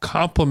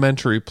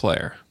complementary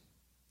player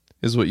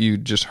is what you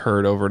just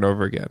heard over and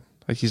over again.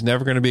 Like, he's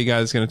never going to be a guy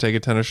that's going to take a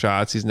ton of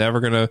shots. He's never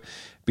going to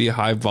be a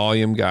high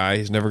volume guy.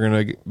 He's never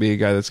going to be a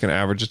guy that's going to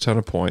average a ton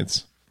of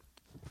points.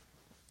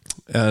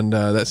 And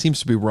that seems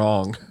to be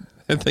wrong.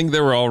 I think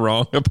they were all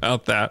wrong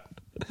about that.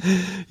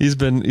 He's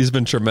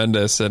been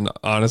tremendous and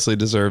honestly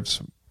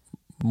deserves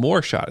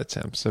more shot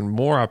attempts and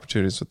more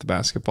opportunities with the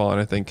basketball.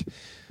 And I think,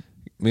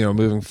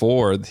 moving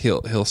forward,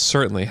 he'll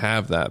certainly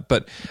have that.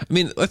 But I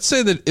mean, let's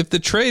say that if the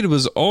trade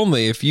was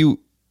only, if you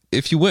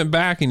went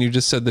back and you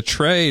just said the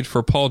trade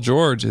for Paul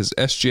George is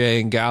SGA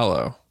and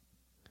Gallo,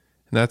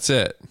 and that's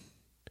it,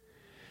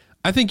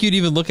 I think you'd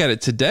even look at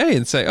it today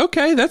and say,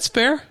 okay, that's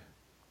fair.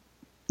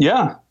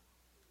 Yeah.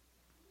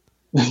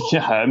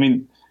 Yeah. I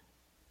mean,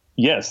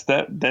 yes,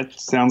 that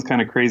sounds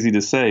kind of crazy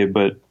to say,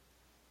 but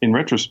in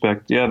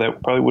retrospect, yeah,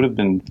 that probably would have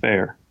been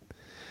fair.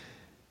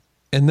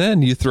 And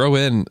then you throw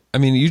in,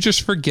 you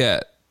just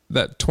forget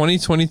that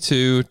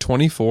 2022,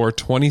 24,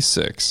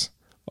 26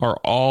 are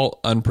all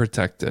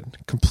unprotected,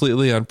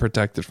 completely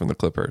unprotected from the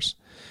Clippers.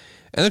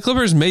 And the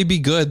Clippers may be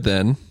good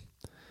then,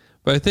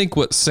 but I think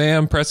what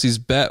Sam Presti's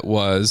bet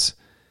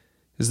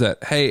is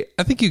that, hey,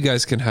 I think you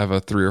guys can have a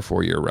 3 or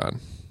 4 year run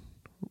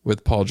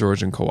with Paul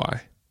George and Kawhi.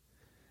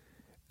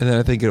 And then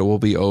I think it will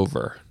be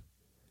over.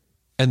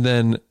 And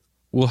then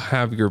we'll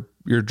have your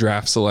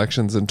draft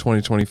selections in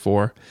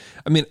 2024.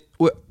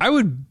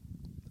 I'd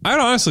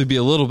honestly be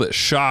a little bit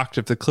shocked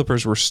if the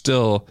Clippers were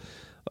still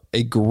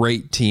a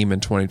great team in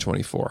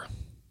 2024.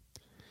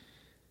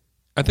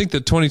 I think the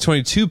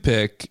 2022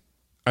 pick,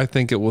 I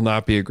think it will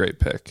not be a great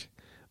pick.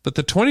 But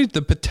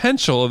the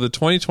potential of the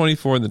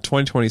 2024 and the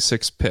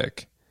 2026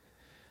 pick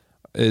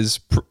is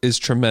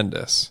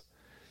tremendous.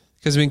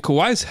 Because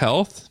Kawhi's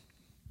health,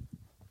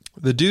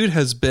 the dude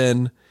has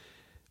been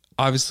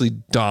obviously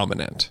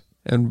dominant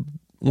and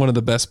one of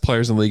the best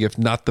players in the league, if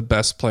not the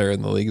best player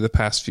in the league the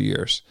past few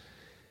years.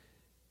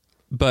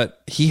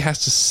 But he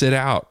has to sit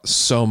out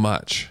so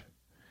much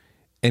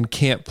and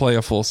can't play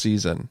a full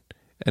season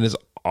and is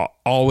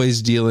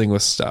always dealing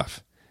with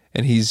stuff.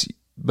 And he's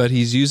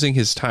using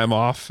his time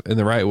off in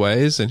the right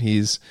ways, and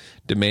he's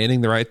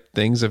demanding the right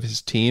things of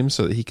his team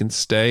so that he can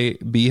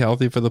be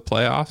healthy for the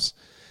playoffs.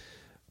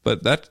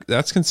 But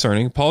that's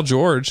concerning. Paul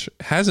George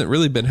hasn't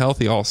really been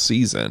healthy all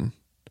season.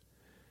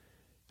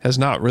 Has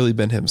not really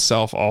been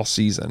himself all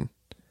season.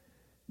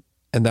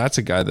 And that's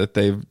a guy that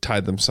they've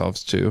tied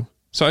themselves to.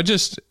 So are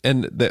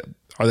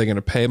they going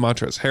to pay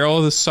Montrezl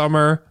Harrell this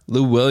summer?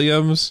 Lou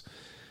Williams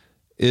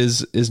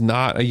is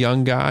not a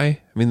young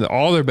guy.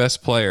 All their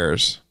best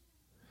players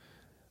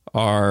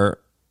are,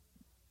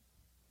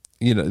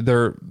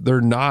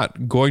 they're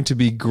not going to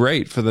be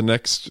great for the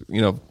next,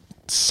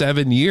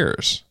 7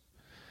 years.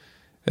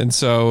 And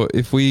so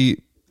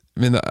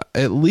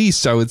at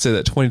least I would say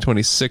that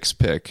 2026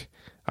 pick,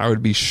 I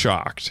would be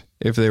shocked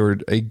if they were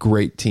a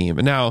great team.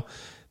 And now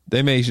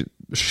they may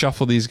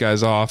shuffle these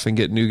guys off and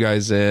get new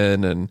guys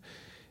in. And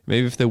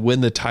maybe if they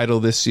win the title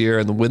this year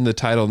and win the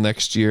title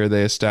next year,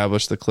 they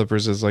establish the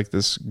Clippers as like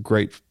this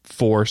great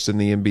force in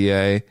the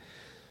NBA.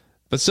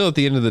 But still, at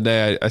the end of the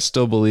day, I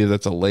still believe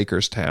that's a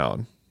Lakers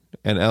town.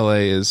 And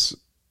LA is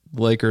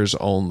Lakers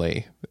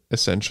only,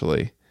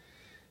 essentially.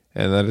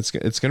 And that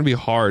it's going to be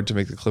hard to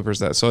make the Clippers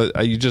that. So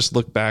you just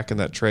look back in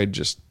that trade,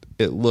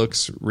 it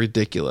looks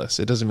ridiculous.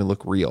 It doesn't even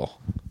look real.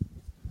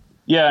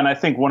 Yeah, and I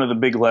think one of the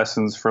big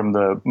lessons from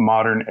the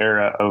modern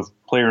era of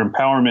player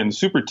empowerment and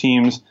super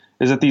teams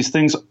is that these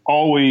things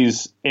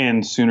always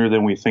end sooner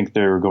than we think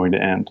they're going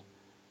to end.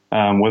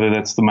 Whether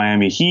that's the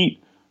Miami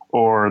Heat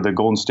or the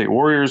Golden State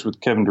Warriors with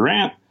Kevin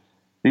Durant,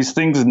 these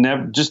things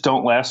just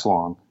don't last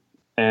long.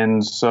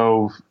 And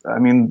so,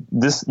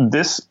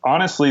 this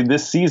honestly,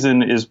 this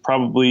season is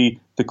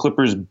probably the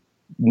Clippers'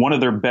 one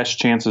of their best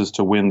chances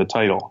to win the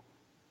title.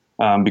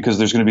 Because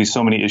there's going to be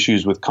so many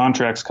issues with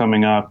contracts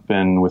coming up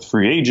and with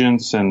free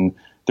agents and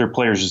their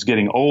players just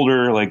getting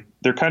older. Like,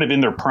 they're kind of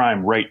in their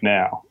prime right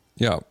now.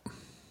 Yeah.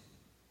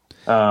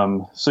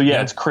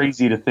 It's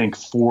crazy to think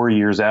 4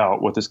 years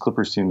out what this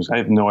Clippers team is. I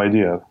have no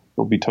idea.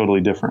 It'll be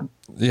totally different.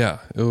 Yeah,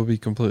 it will be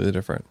completely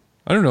different.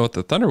 I don't know what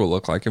the Thunder will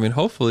look like.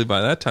 Hopefully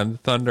by that time, the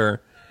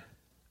Thunder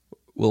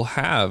will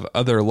have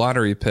other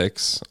lottery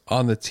picks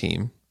on the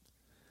team.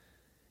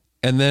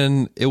 And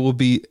then it will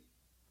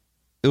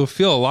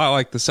feel a lot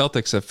like the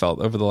Celtics have felt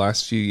over the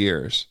last few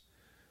years.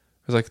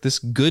 It's like, this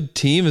good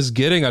team is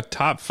getting a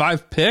top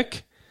 5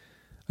 pick.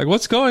 Like,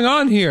 what's going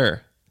on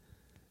here?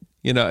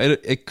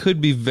 It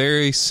could be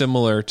very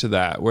similar to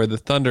that, where the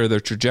Thunder,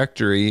 their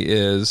trajectory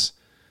is,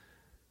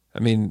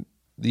 the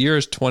year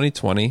is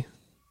 2020.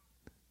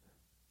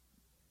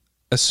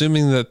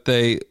 Assuming that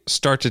they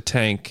start to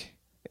tank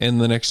in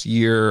the next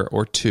year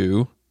or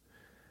two,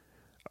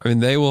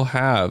 they will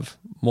have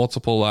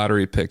multiple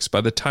lottery picks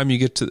by the time you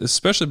get to,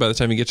 especially by the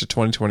time you get to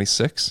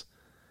 2026.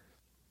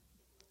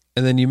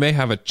 And then you may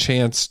have a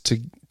chance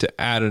to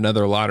add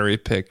another lottery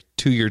pick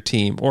to your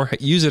team, or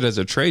use it as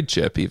a trade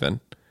chip even,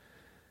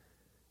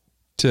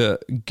 to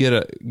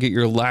get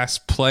your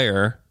last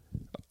player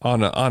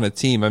on a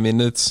team.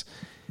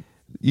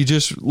 you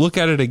just look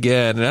at it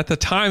again, and at the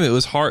time it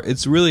was hard.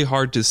 It's really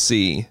hard to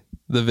see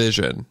the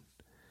vision.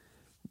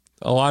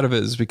 A lot of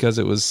it is because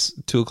it was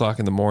 2:00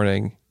 in the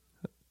morning,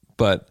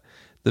 but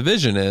the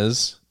vision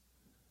is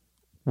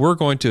we're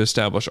going to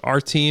establish our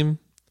team.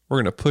 We're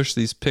going to push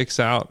these picks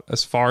out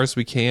as far as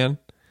we can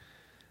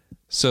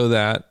so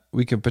that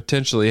we can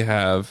potentially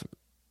have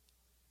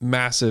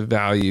massive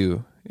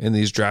value in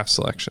these draft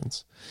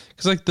selections.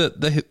 Because like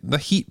the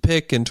Heat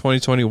pick in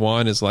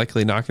 2021 is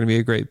likely not going to be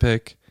a great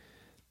pick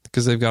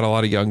because they've got a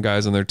lot of young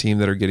guys on their team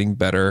that are getting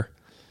better.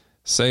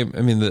 Same,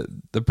 I mean,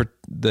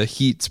 the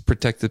Heat's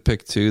protected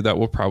pick too, that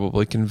will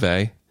probably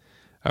convey,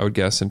 I would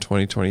guess, in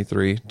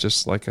 2023.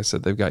 Just like I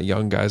said, they've got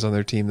young guys on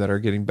their team that are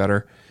getting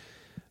better.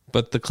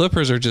 But the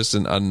Clippers are just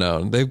an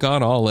unknown. They've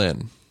gone all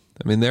in.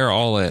 I mean, they're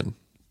all in.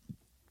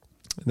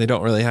 And they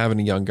don't really have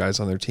any young guys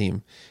on their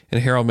team.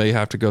 And Harold may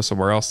have to go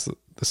somewhere else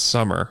this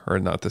summer, or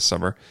not this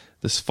summer,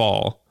 this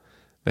fall.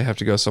 They have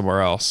to go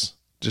somewhere else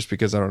just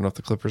because I don't know if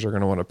the Clippers are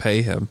going to want to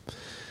pay him.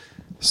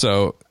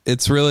 So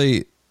it's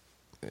really,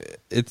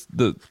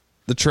 the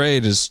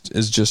trade is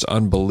just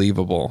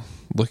unbelievable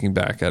looking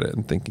back at it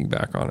and thinking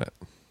back on it.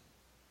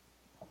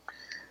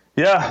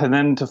 Yeah, and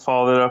then to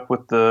follow that up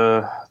with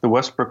the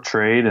Westbrook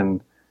trade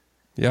and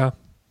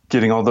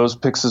getting all those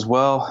picks as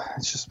well.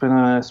 It's just been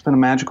a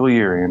magical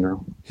year,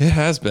 Andrew. It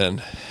has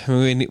been. I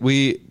mean,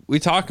 we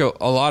talk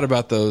a lot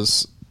about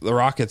the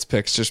Rockets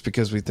picks just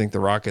because we think the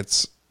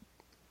Rockets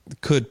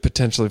could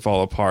potentially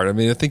fall apart. I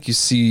mean, I think you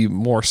see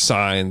more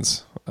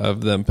signs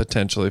of them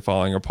potentially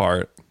falling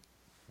apart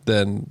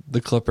than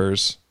the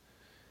Clippers.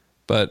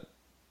 But,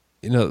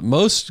 you know,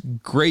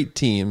 most great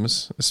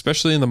teams,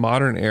 especially in the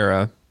modern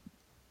era,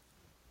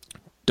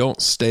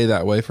 don't stay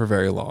that way for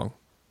very long.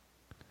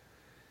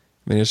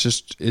 I mean,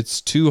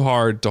 it's too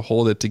hard to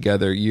hold it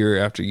together year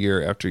after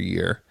year after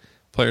year.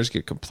 Players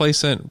get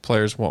complacent.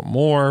 Players want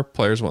more.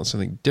 Players want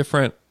something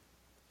different,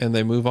 and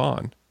they move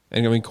on.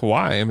 And I mean,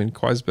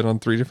 Kawhi's been on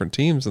 3 different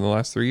teams in the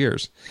last 3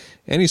 years,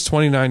 and he's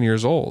 29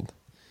 years old.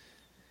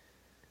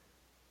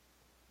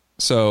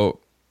 So,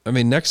 I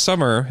mean, next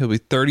summer he'll be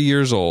 30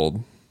 years old.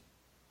 I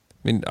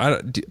mean,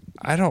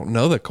 I don't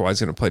know that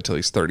Kawhi's going to play till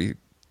he's 30,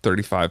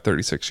 35,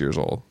 36 years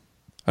old.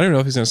 I don't know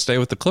if he's going to stay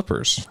with the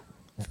Clippers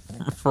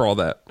for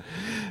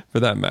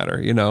that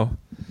matter, you know?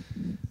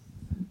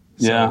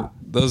 Yeah.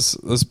 So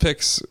those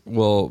picks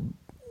will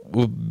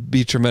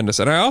be tremendous.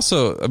 And I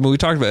mean, we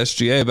talked about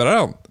SGA, but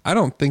I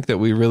don't think that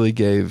we really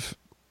gave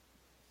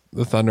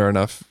the Thunder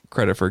enough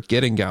credit for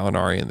getting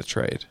Gallinari in the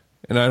trade.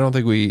 And I don't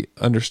think we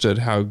understood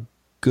how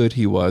good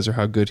he was or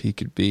how good he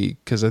could be,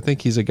 because I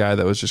think he's a guy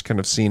that was just kind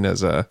of seen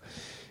as a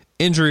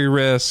injury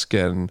risk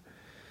and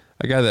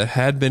a guy that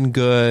had been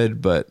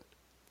good, but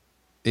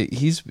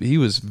he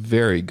was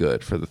very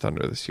good for the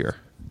Thunder this year.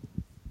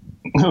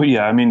 Oh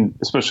yeah, I mean,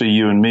 especially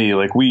you and me,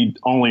 like we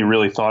only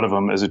really thought of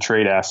him as a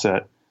trade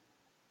asset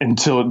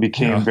until it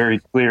became very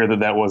clear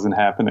that wasn't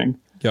happening.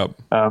 Yep.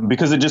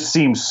 Because it just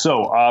seems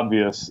so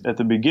obvious at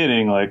the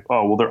beginning, like,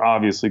 oh, well, they're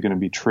obviously going to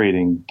be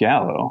trading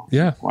Gallo.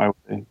 Yeah. Why would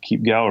they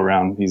keep Gallo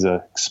around? He's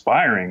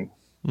expiring.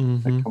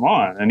 Mm-hmm. Like, come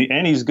on.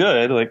 And he's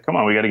good. Like, come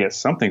on, we got to get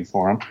something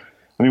for him.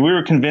 I mean, we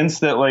were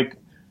convinced that, like,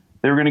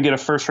 they were going to get a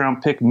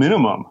first-round pick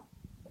minimum.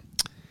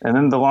 And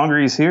then the longer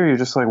he's here, you're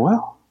just like,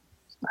 well,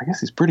 I guess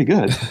he's pretty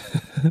good.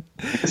 I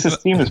guess his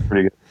team is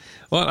pretty good.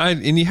 Well,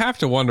 and you have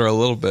to wonder a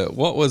little bit,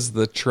 what was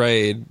the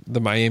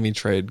Miami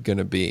trade going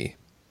to be?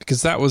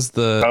 Because that was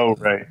the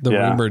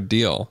rumored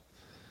deal,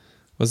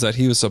 was that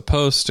he was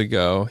supposed to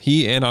go,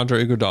 he and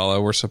Andre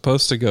Iguodala were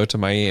supposed to go to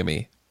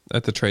Miami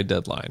at the trade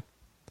deadline.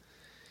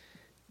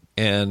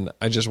 And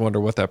I just wonder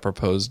what that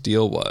proposed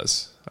deal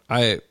was.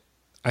 I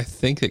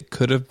think it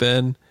could have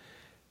been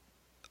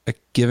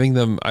giving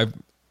them,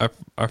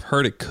 I've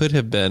heard it could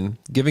have been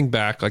giving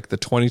back like the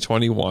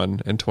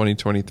 2021 and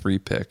 2023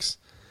 picks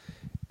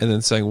and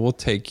then saying, we'll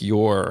take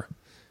your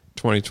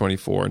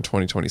 2024 and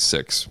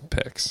 2026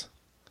 picks.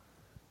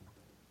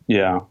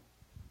 Yeah.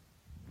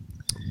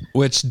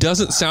 Which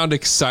doesn't sound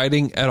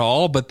exciting at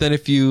all, but then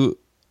if you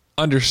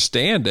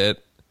understand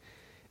it,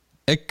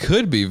 it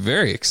could be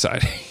very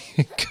exciting.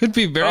 It could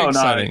be very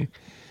exciting.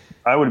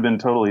 No, I would have been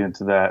totally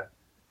into that.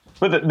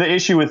 But the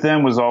issue with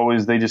them was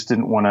always they just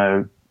didn't want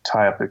to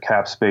tie up the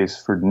cap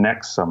space for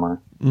next summer.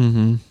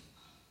 Mm-hmm.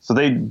 So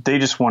they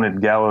just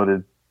wanted Gallo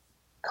to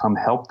come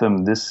help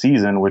them this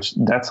season, which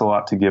that's a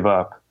lot to give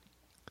up.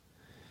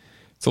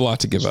 It's a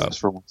lot to give up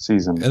for one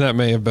season. And that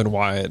may have been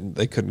why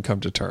they couldn't come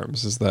to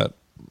terms, is that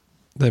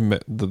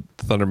the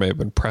Thunder may have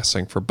been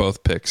pressing for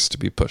both picks to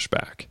be pushed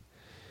back.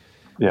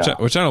 Yeah.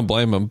 Which I don't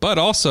blame them. But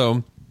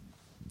also,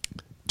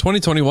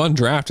 2021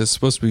 draft is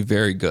supposed to be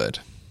very good.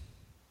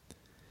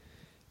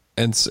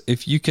 And so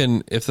if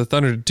the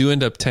Thunder do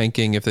end up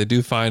tanking, if they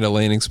do find a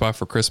landing spot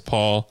for Chris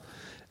Paul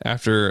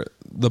after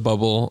the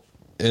bubble,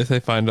 if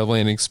they find a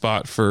landing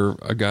spot for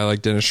a guy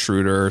like Dennis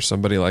Schroeder or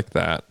somebody like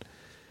that,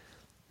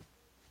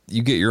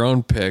 you get your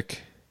own pick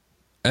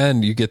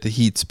and you get the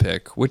Heat's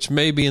pick, which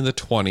may be in the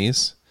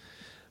 20s.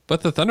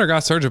 But the Thunder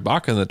got Serge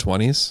Ibaka in the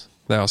 20s.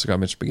 They also got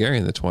Mitch McGary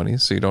in the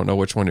 20s, so you don't know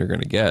which one you're going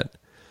to get.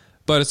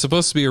 but it's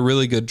supposed to be a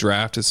really good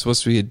draft. It's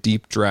supposed to be a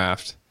deep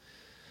draft.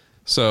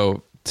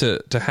 So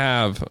to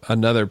have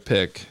another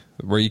pick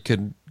where you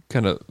could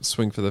kind of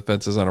swing for the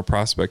fences on a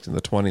prospect in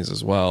the 20s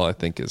as well, I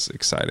think is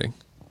exciting.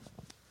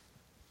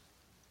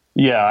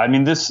 Yeah, I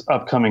mean, this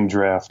upcoming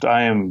draft,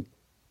 I am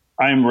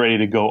ready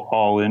to go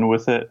all in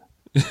with it.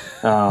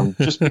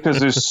 Just because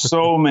there's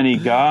so many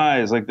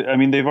guys. Like, I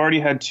mean, they've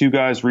already had 2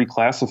 guys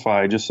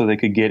reclassify just so they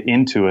could get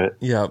into it.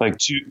 Yeah, like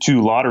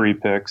two lottery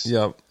picks.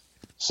 Yep.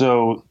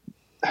 So,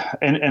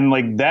 and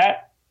like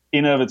that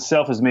in of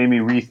itself has made me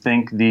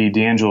rethink the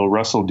D'Angelo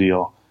Russell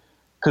deal.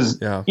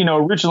 Because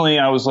originally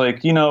I was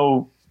like,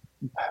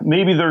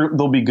 maybe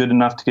they'll be good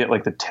enough to get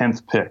like the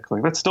 10th pick.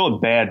 Like, that's still a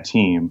bad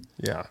team.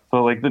 Yeah.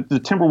 But like the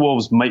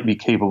Timberwolves might be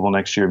capable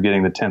next year of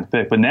getting the 10th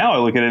pick. But now I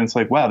look at it and it's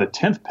like, wow, the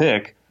 10th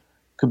pick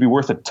could be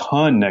worth a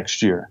ton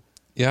next year.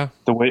 Yeah.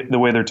 The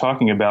way they're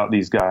talking about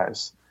these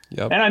guys.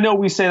 Yep. And I know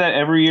we say that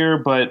every year,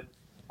 but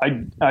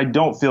I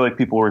don't feel like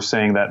people were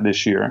saying that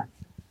this year.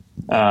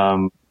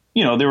 There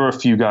were a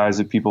few guys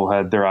that people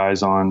had their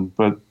eyes on,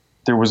 but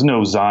there was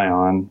no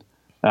Zion.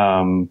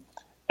 And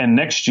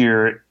next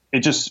year, it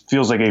just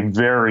feels like a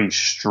very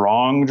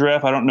strong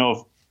draft. I don't know if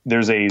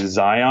there's a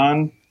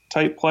Zion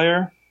type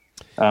player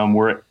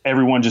where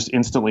everyone just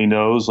instantly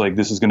knows like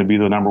this is going to be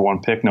the number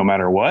 1 pick no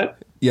matter what.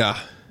 Yeah.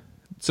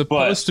 It's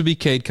supposed to be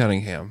Cade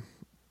Cunningham.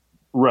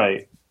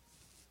 Right.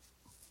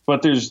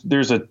 But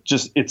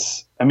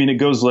it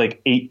goes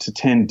like 8 to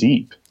 10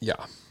 deep.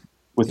 Yeah.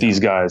 With these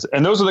guys.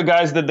 And those are the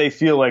guys that they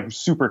feel like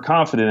super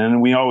confident in.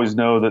 And we always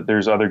know that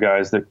there's other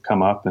guys that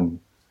come up and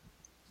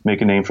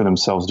make a name for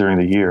themselves during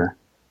the year.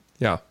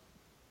 Yeah.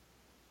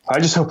 I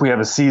just hope we have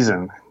a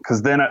season,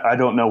 because then I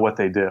don't know what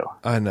they do.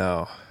 I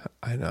know.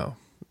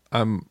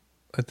 I'm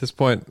at this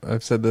point,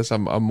 I've said this,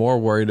 I'm more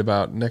worried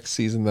about next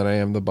season than I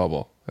am the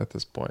bubble at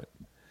this point.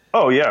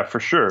 Oh yeah, for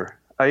sure.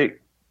 I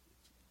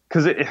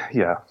feel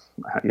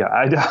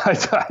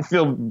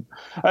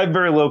I have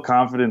very low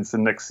confidence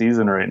in next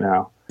season right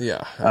now.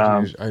 Yeah,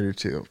 I do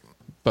too.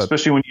 But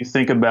especially when you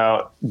think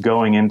about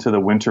going into the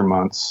winter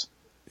months.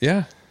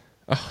 Yeah.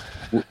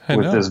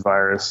 With this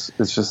virus,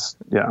 it's just,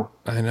 yeah.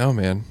 I know,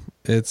 man.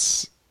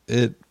 It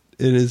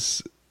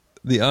is,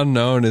 the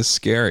unknown is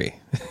scary.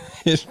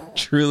 It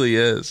truly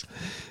is.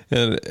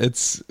 And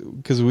it's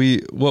because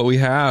what we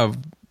have,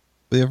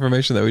 the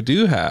information that we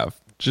do have,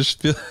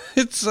 just feel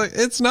it's like,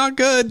 it's not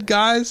good,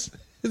 guys.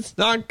 It's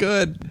not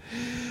good.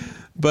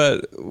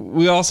 But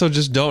we also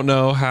just don't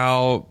know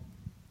how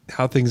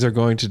things are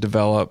going to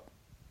develop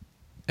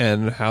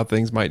and how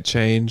things might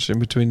change in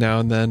between now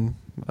and then.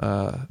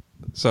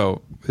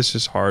 So it's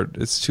just hard.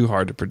 It's too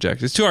hard to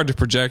project.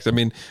 I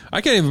mean,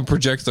 I can't even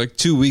project like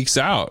 2 weeks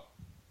out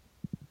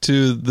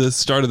to the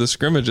start of the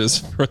scrimmages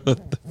for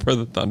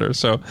the Thunder.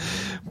 So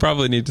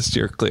probably need to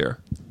steer clear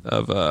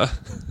of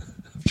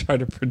trying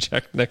to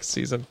project next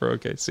season for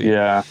OKC.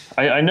 Yeah.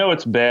 I know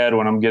it's bad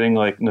when I'm getting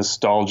like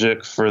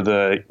nostalgic for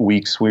the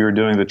weeks we were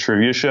doing the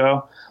trivia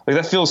show. Like,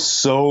 that feels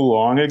so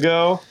long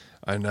ago.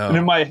 I know. And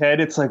in my head,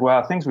 it's like,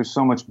 wow, things were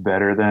so much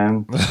better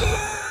then.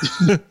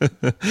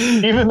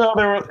 Even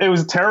though it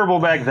was terrible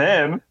back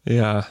then.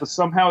 Yeah. But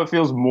somehow it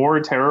feels more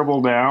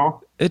terrible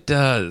now. It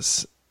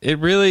does.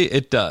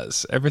 It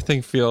does.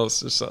 Everything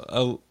feels just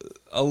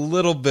a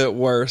little bit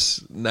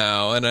worse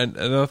now. And I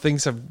know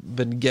things have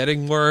been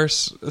getting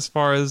worse as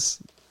far as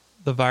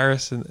the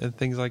virus and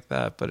things like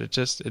that, but it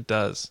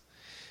does.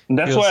 And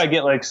that's why I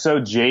get like so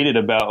jaded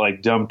about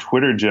like dumb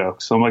Twitter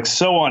jokes. I'm like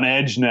so on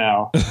edge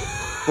now.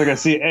 Like, I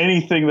see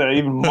anything that I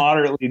even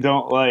moderately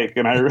don't like,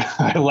 and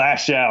I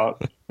lash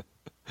out.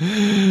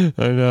 I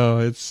know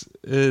it's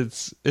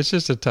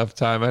just a tough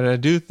time, and I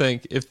do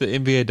think if the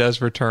NBA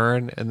does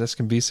return and this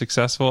can be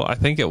successful, I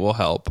think it will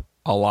help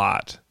a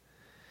lot.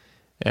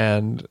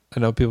 And I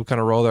know people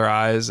kind of roll their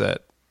eyes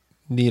at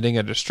needing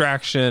a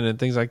distraction and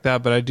things like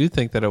that, but I do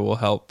think that it will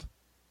help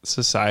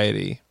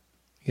society,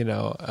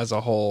 as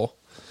a whole.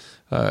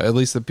 At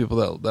least the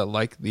people that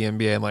like the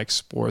NBA and like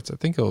sports, I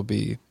think it will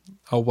be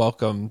a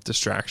welcome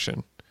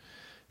distraction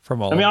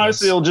from all. I mean,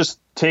 honestly, it'll just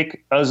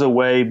take us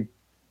away,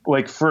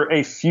 like for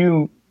a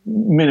few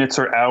minutes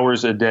or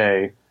hours a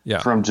day,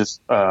 from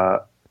just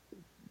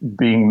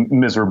being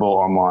miserable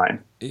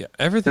online. Yeah,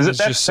 everything is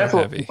just so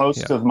heavy. That's what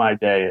most of my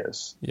day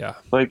is. Yeah,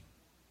 like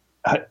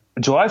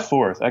July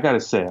 4th. I got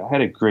to say, I had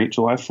a great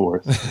July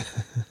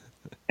 4th,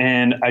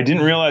 and I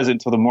didn't realize it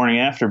until the morning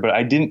after. But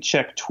I didn't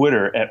check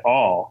Twitter at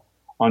all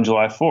on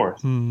July 4th.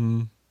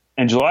 Mm-hmm.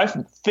 And July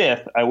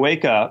 5th, I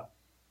wake up.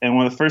 And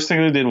one of the first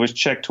things I did was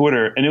check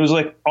Twitter, and it was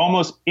like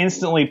almost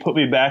instantly put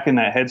me back in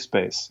that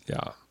headspace.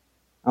 Yeah.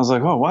 I was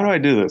like, oh, why do I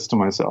do this to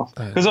myself?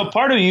 Because a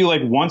part of you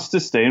like wants to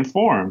stay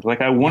informed.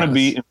 Like, I want to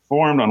be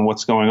informed on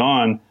what's going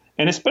on.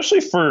 And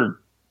especially for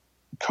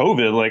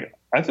COVID, like,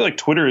 I feel like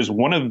Twitter is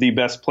one of the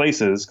best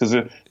places, because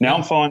now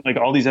I'm following like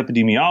all these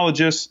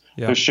epidemiologists.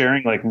 They're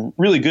sharing like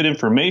really good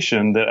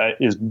information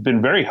that has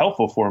been very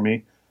helpful for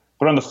me.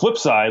 But on the flip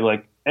side,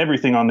 like,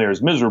 everything on there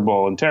is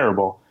miserable and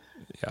terrible.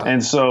 Yeah.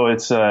 And so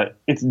it's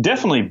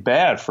definitely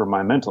bad for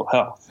my mental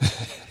health.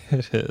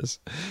 It is.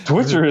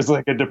 Twitter is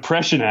like a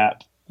depression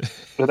app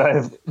that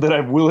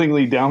I've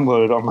willingly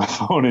downloaded on my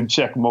phone and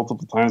check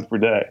multiple times per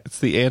day. It's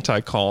the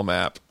anti-calm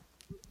app.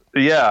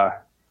 Yeah.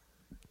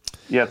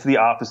 Yeah, it's the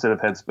opposite of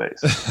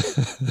Headspace.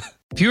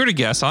 If you were to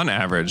guess on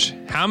average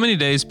how many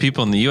days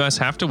people in the U.S.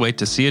 have to wait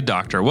to see a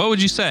doctor, what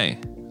would you say?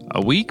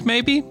 A week,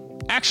 maybe?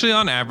 Actually,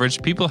 on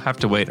average, people have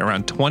to wait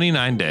around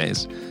 29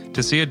 days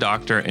to see a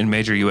doctor in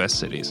major U.S.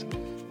 cities.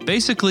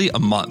 Basically, a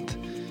month.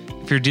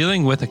 If you're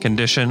dealing with a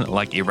condition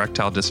like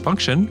erectile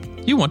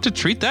dysfunction, you want to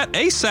treat that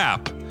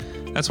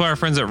ASAP. That's why our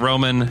friends at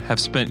Roman have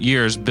spent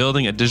years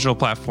building a digital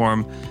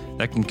platform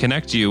that can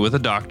connect you with a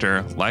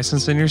doctor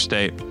licensed in your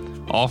state,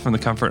 all from the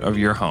comfort of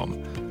your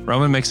home.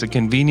 Roman makes it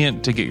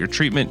convenient to get your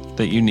treatment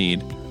that you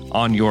need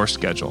on your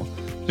schedule.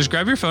 Just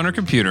grab your phone or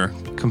computer,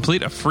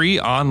 complete a free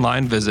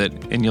online visit,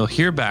 and you'll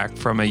hear back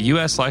from a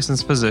U.S.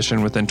 licensed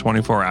physician within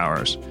 24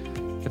 hours.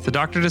 If the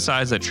doctor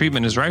decides that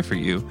treatment is right for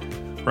you,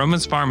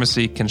 Roman's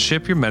Pharmacy can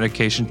ship your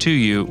medication to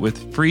you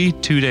with free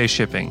 2-day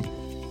shipping.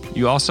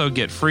 You also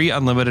get free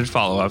unlimited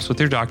follow-ups with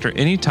your doctor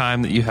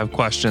anytime that you have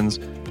questions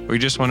or you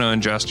just want to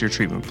adjust your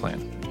treatment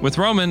plan. With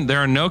Roman, there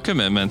are no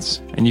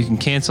commitments and you can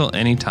cancel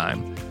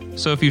anytime.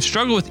 So if you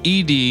struggle with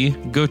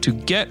ED, go to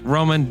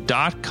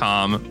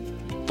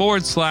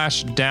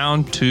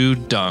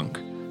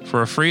getroman.com/down-to-dunk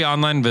for a free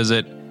online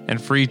visit and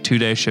free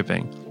 2-day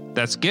shipping.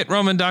 That's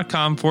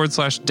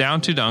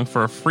getroman.com/down-to-dunk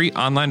for a free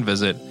online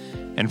visit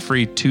and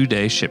free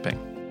 2-day shipping.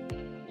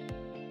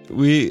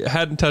 We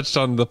hadn't touched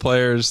on the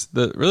players,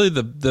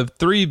 the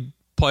three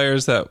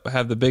players that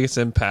have the biggest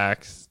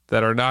impact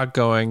that are not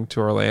going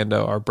to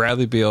Orlando are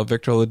Bradley Beal,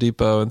 Victor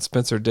Oladipo, and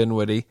Spencer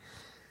Dinwiddie.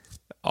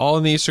 All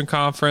in the Eastern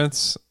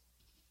Conference.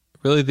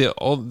 Really,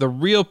 the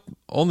real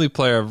only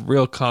player of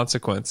real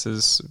consequence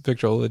is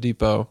Victor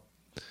Oladipo,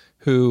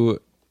 who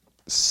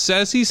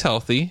says he's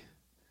healthy,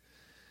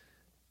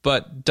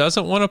 but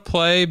doesn't want to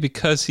play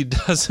because he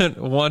doesn't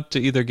want to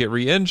either get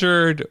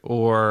re-injured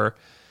or.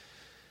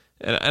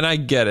 And I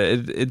get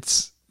it.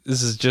 This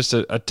is just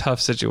a tough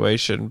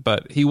situation,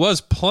 but he was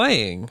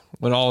playing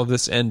when all of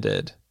this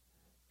ended,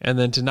 and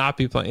then to not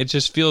be playing, it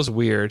just feels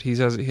weird. He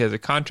has a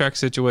contract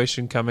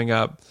situation coming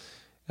up.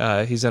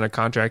 He's in a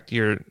contract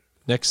year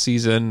next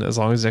season. As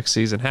long as next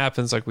season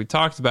happens, like we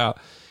talked about,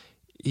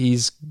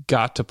 he's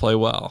got to play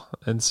well.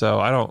 And so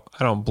I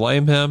don't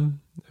blame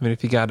him. I mean,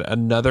 if he got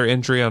another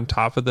injury on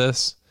top of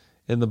this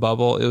in the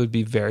bubble, it would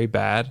be very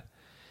bad.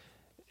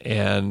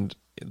 And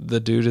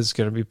the dude is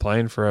going to be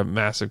playing for a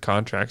massive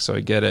contract, so I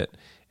get it.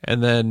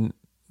 And then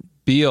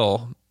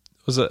Beal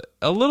was a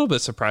little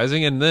bit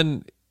surprising. And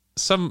then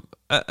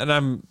and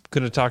I'm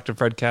going to talk to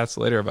Fred Katz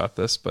later about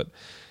this, but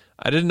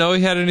I didn't know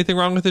he had anything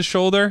wrong with his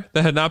shoulder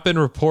that had not been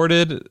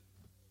reported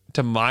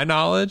to my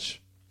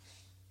knowledge.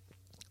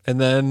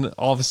 And then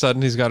all of a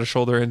sudden he's got a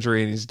shoulder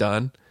injury and he's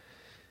done.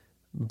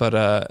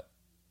 But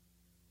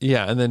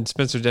yeah, and then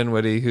Spencer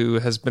Dinwiddie, who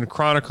has been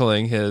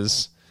chronicling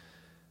his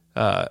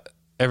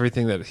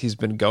everything that he's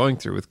been going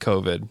through with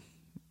COVID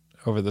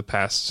over the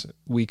past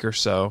week or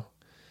so,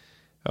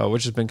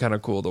 which has been kind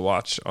of cool to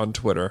watch on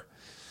Twitter,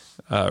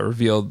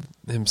 revealed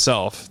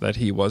himself that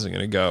he wasn't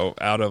going to go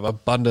out of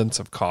abundance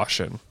of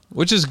caution,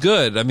 which is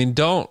good. I mean,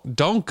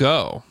 don't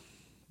go.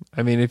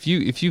 I mean, if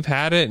you've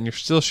had it and you're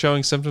still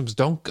showing symptoms,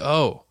 don't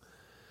go.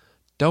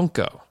 Don't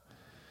go.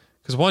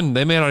 Because one,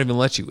 they may not even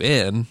let you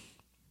in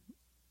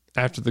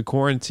after the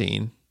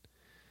quarantine.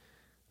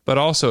 But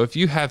also, if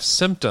you have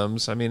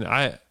symptoms, I mean,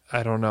 I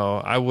don't know.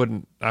 I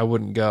wouldn't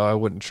go. I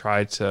wouldn't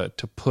try to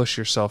push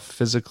yourself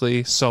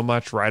physically so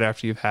much right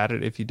after you've had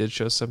it if you did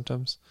show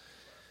symptoms.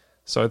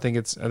 So I think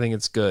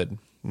it's good.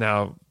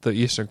 Now, the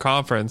Eastern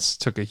Conference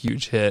took a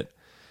huge hit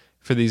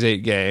for these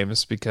 8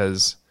 games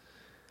because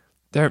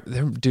there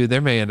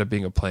may end up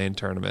being a play-in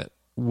tournament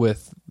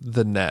with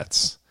the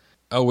Nets.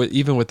 Oh,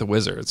 even with the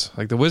Wizards.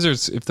 Like the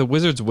Wizards, if the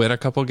Wizards win a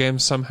couple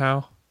games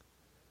somehow.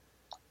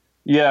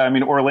 Yeah, I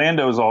mean,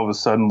 Orlando is all of a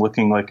sudden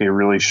looking like a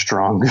really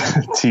strong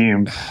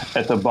team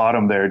at the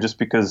bottom there just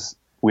because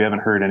we haven't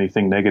heard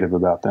anything negative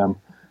about them.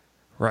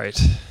 Right.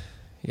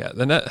 Yeah,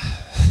 the net.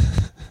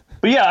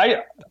 But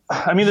yeah,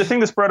 I mean, the thing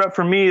that's brought up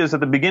for me is at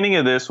the beginning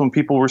of this, when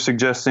people were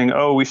suggesting,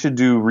 oh, we should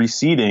do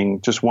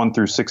reseeding just 1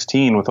 through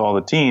 16 with all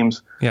the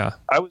teams. Yeah.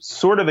 I was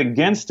sort of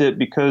against it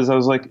because I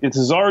was like, it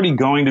is already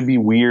going to be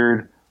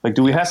weird. Like,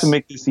 do we have to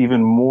make this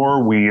even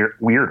more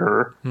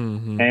weirder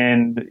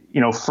and,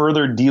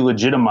 further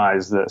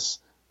delegitimize this?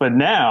 But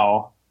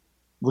now,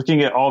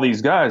 looking at all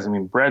these guys, I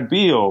mean, Brad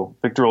Beal,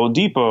 Victor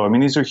Oladipo, I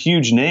mean, these are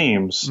huge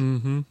names.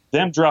 Mm-hmm.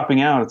 Them dropping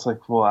out, it's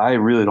like, well, I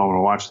really don't want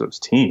to watch those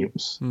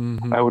teams.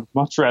 Mm-hmm. I would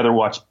much rather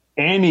watch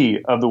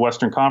any of the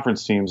Western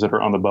Conference teams that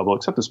are on the bubble,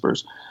 except the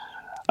Spurs.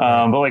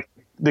 But like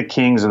the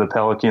Kings or the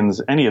Pelicans,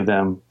 any of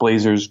them,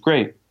 Blazers,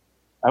 great.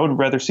 I would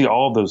rather see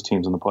all of those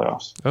teams in the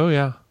playoffs. Oh,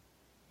 yeah.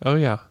 Oh,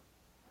 yeah.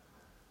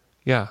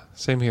 Yeah,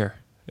 same here.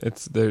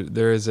 It's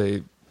there is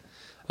a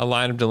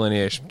line of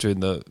delineation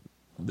between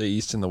the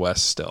East and the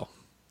West still.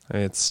 I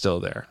mean, it's still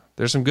there.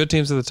 There's some good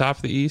teams at the top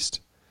of the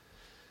East,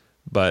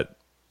 but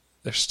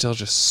there's still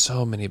just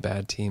so many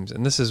bad teams.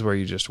 And this is where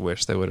you just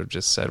wish they would have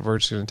just said, we're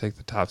just going to take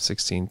the top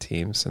 16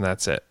 teams, and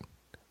that's it.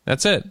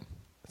 That's it.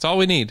 That's all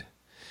we need.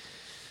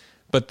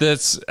 But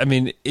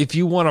if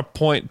you want to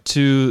point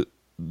to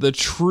the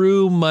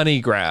true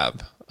money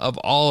grab of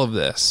all of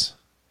this,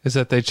 is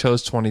that they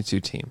chose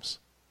 22 teams.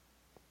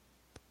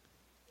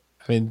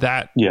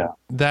 That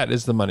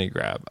is the money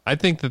grab. I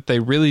think that the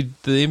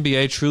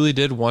NBA truly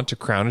did want to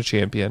crown a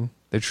champion.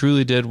 They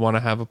truly did want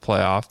to have a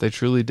playoff. They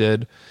truly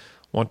did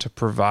want to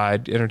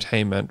provide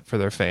entertainment for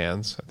their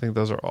fans. I think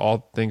those are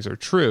all things are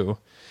true.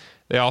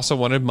 They also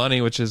wanted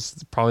money, which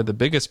is probably the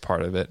biggest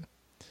part of it.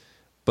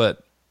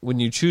 But when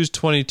you choose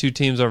 22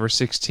 teams over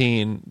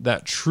 16,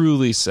 that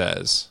truly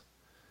says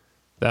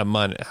that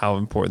money, how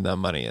important that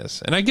money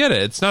is. And I get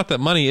it. It's not that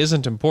money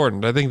isn't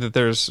important. I think that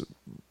there's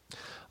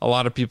a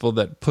lot of people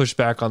that push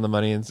back on the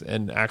money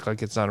and act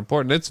like it's not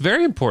important. It's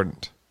very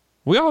important.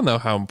 We all know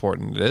how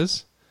important it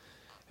is.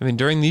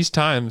 During these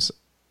times,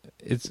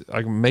 it's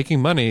like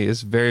making money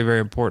is very, very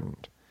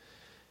important.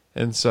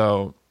 And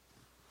so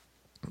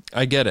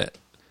I get it.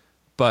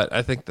 But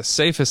I think the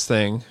safest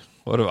thing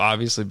would have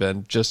obviously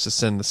been just to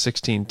send the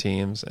 16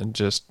 teams and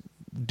just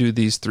do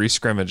these 3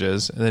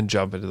 scrimmages and then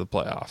jump into the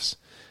playoffs.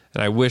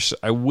 And I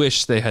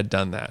wish they had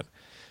done that,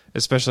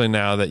 especially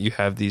now that you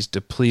have these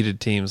depleted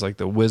teams like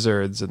the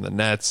Wizards and the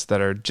Nets that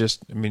are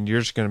just, you're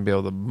just going to be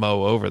able to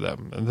mow over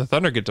them. And the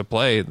Thunder get to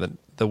play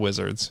the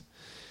Wizards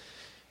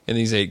in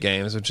these 8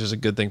 games, which is a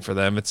good thing for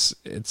them. It's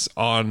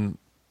on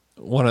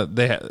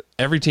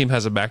every team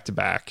has a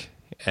back-to-back,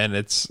 and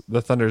it's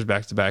the Thunder's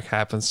back-to-back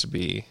happens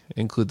to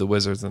include the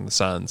Wizards and the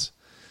Suns.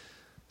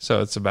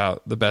 So it's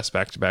about the best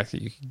back-to-back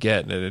that you could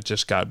get, and it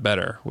just got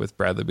better with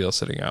Bradley Beal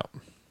sitting out.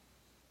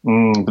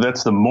 But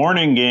that's the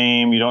morning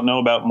game. You don't know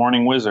about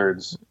morning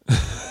Wizards.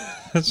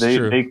 That's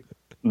true.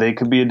 They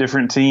could be a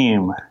different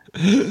team,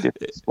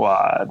 different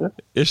squad.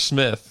 Ish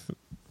Smith,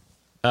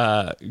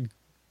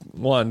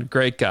 one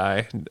great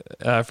guy.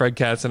 Fred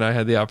Katz and I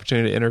had the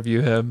opportunity to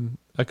interview him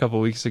a couple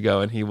weeks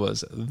ago, and he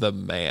was the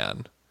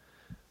man.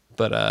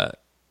 But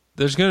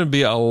there's going to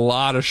be a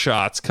lot of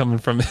shots coming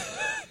from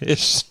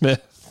Ish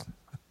Smith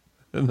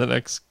in the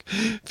next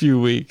few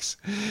weeks.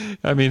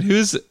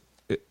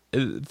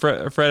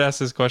 Fred asked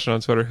this question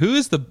on Twitter. Who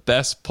is the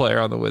best player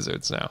on the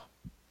Wizards now?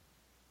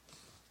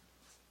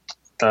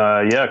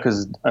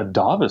 Because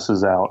Davis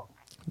is out.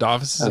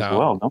 Davis is out.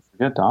 Well, don't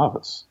forget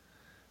Davis.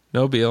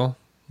 No Beal.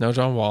 No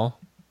John Wall.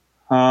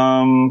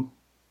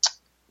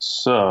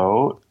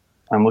 So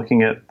I'm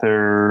looking at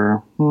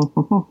their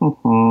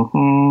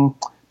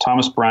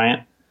Thomas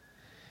Bryant.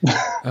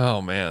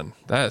 Oh, man.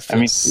 That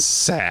feels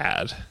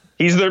sad.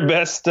 He's their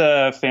best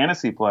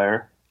fantasy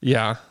player.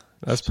 Yeah,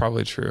 that's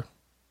probably true.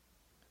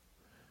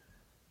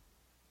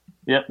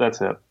 Yep, that's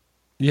it.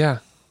 Yeah.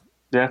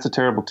 That's a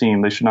terrible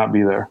team. They should not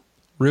be there.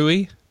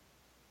 Rui,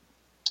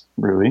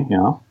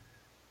 yeah.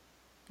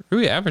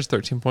 Rui averaged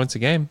 13 points a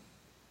game.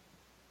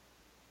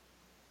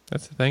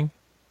 That's the thing.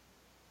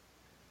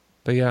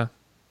 But yeah,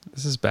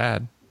 this is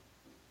bad.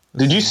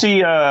 Did you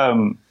see,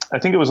 I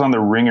think it was on the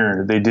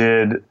Ringer, they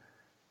did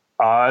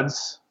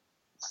odds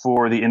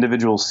for the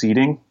individual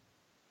seeding?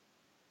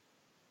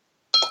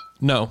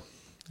 No,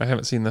 I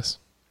haven't seen this.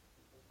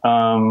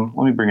 Let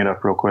me bring it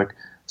up real quick.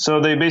 So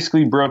they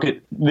basically broke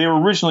it. They were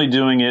originally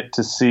doing it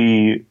to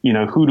see,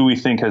 who do we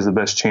think has the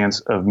best chance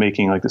of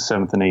making like the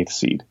 7th and 8th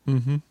seed.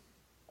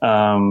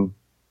 Mm-hmm.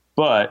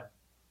 But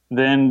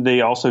then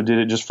they also did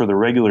it just for the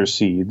regular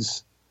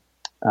seeds.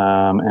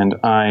 And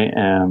I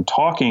am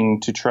talking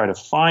to try to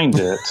find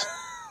it,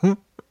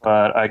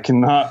 but I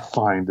cannot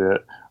find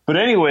it. But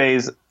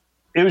anyways,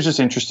 it was just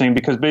interesting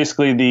because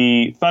basically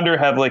the Thunder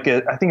have I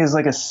think it's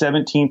like a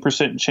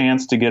 17%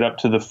 chance to get up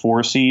to the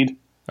 4 seed.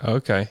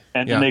 Okay.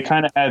 And they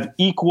kind of have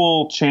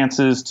equal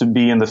chances to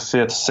be in the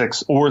 5th,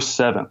 6th, or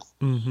 7th.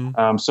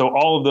 Mm-hmm. So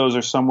all of those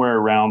are somewhere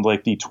around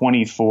like the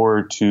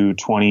 24 to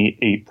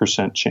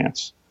 28%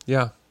 chance.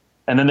 Yeah.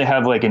 And then they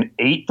have like an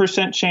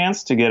 8%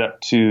 chance to get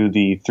up to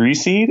the 3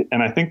 seed.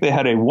 And I think they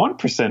had a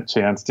 1%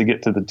 chance to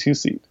get to the 2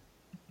 seed.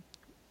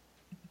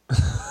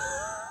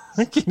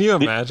 Can you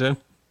imagine?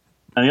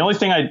 And the only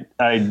thing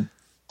I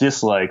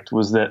disliked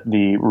was that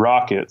the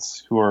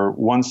Rockets, who are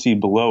 1 seed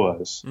below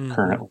us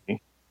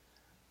currently,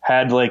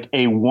 had like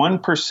a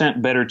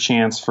 1% better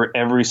chance for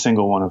every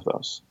single one of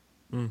those,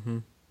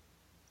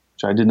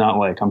 which I did not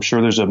like. I'm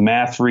sure there's a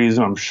math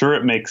reason. I'm sure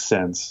it makes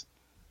sense,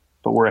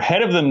 but we're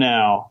ahead of them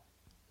now,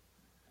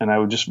 and I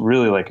would just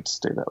really like it to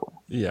stay that way.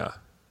 Yeah,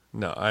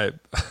 no,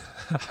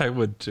 I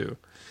would too.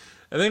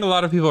 I think a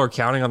lot of people are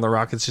counting on the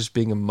Rockets just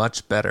being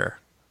much better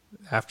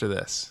after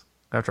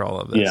all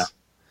of this. Yeah.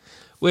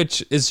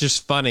 Which is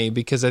just funny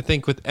because I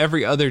think with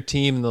every other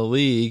team in the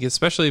league,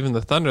 especially even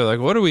the Thunder, like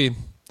what do we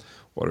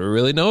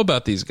really know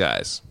about these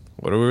guys?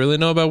 What do we really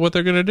know about what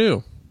they're going to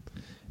do?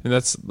 And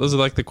those are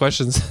like the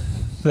questions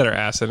that are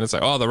asked. And it's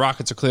like, the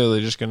Rockets are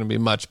clearly just going to be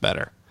much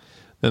better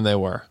than they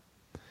were.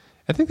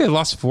 I think they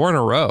lost 4 in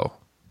a row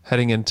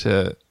heading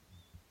into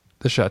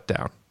the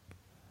shutdown.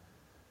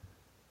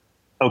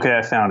 Okay,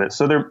 I found it.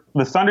 So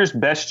the Thunder's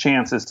best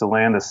chance is to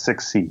land the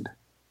 6th seed,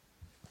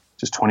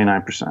 just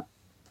 29%.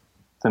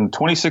 Then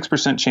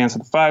 26% chance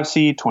at the 5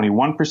 seed,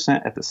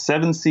 21% at the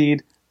 7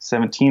 seed,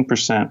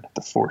 17% at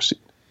the 4 seed.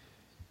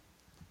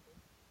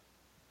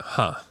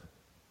 Huh.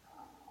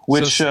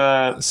 Which,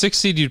 so, 6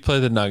 seed, you'd play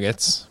the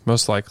Nuggets,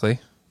 most likely.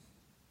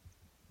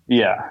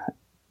 Yeah.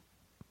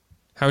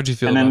 How would you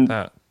feel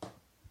about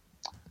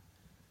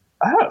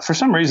that? For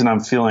some reason,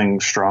 I'm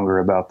feeling stronger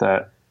about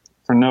that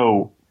for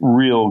no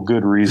real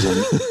good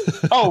reason.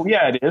 Oh,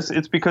 yeah, it is.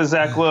 It's because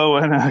Zach Lowe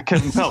and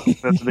Kevin Pelton.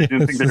 They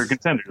didn't think they were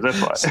contenders.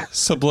 That's why.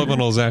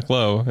 Subliminal Zach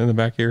Lowe in the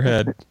back of your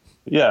head.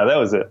 Yeah, that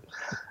was it.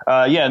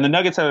 Yeah, and the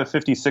Nuggets have a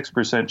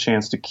 56%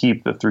 chance to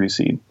keep the 3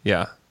 seed.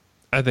 Yeah,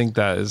 I think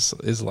that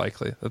is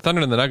likely. The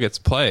Thunder and the Nuggets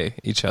play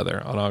each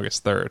other on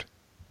August 3rd.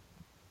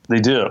 They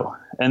do.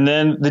 And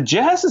then the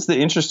Jazz is the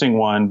interesting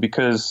one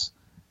because,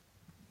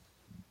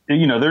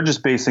 you know, they're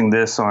just basing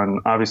this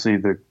on, obviously,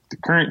 the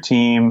current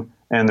team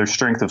and their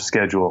strength of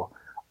schedule.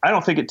 I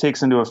don't think it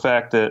takes into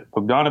effect that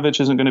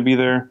Bogdanovich isn't going to be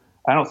there.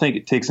 I don't think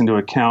it takes into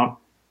account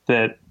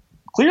that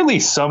clearly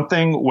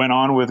something went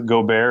on with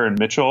Gobert and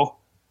Mitchell.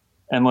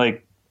 And,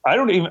 like, I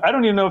don't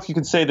even know if you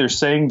could say they're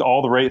saying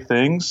all the right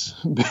things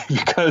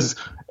because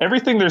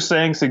everything they're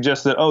saying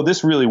suggests that, oh,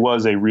 this really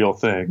was a real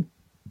thing.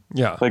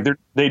 Yeah. Like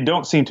they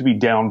don't seem to be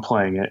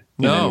downplaying it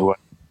in any way.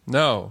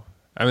 No.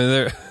 I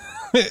mean,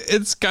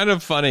 it's kind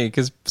of funny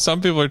because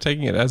some people are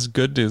taking it as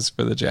good news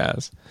for the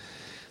Jazz.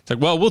 It's like,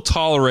 well, we'll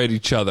tolerate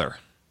each other.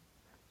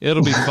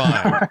 It'll be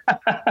fine.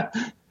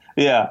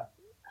 Yeah.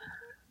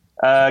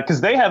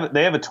 Because they have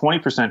a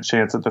 20%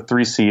 chance at the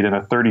 3 seed and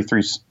a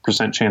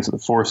 33% chance at the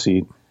 4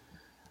 seed.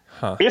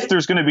 Huh. If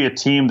there's going to be a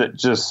team that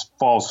just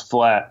falls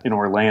flat in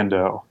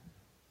Orlando,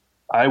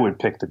 I would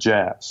pick the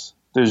Jazz.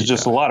 There's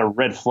just a lot of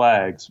red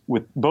flags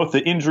with both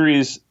the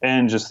injuries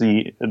and just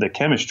the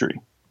chemistry.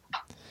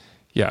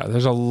 Yeah,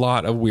 there's a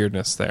lot of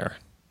weirdness there.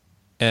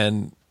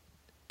 And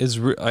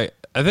I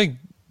think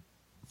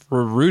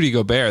for Rudy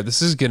Gobert,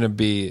 this is going to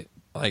be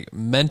like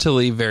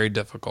mentally very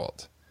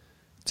difficult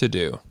to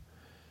do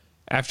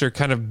after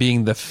kind of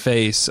being the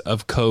face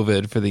of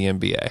COVID for the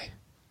NBA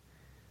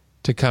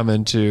to come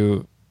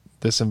into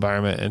this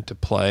environment and to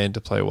play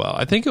well.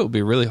 I think it would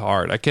be really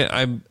hard. I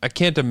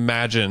can't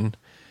imagine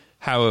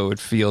how it would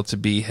feel to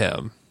be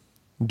him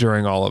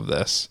during all of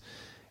this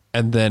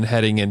and then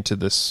heading into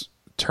this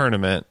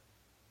tournament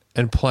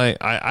and playing.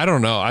 I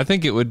don't know. I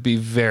think it would be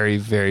very,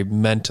 very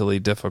mentally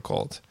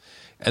difficult.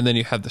 And then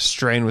you have the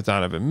strain with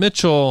Donovan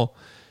Mitchell.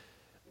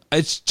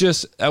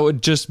 That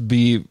would just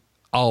be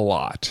a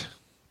lot.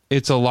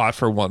 It's a lot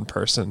for one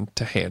person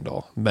to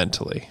handle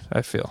mentally,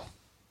 I feel.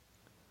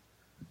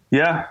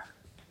 Yeah.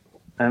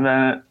 And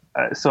then,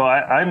 so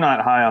I'm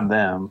not high on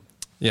them.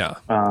 Yeah.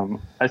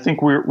 I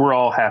think we're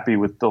all happy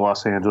with the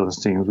Los Angeles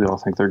teams. We all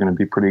think they're going to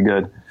be pretty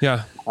good.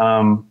 Yeah.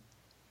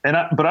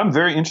 But I'm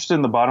very interested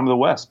in the bottom of the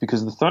West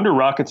because the Thunder,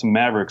 Rockets, and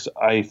Mavericks,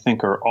 I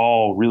think, are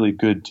all really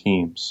good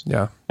teams.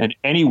 Yeah. And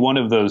any one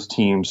of those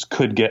teams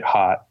could get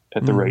hot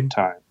at the right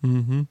time.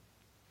 Mm-hmm.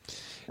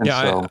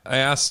 Yeah, I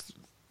asked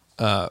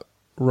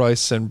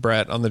Royce and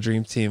Brett on the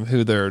Dream Team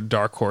who their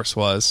dark horse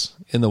was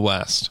in the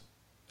West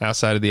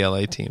outside of the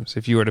LA teams.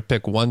 If you were to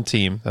pick one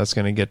team that's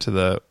going to get to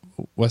the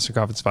Western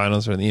Conference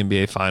Finals or the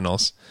NBA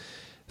Finals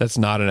that's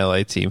not an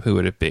LA team, who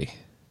would it be?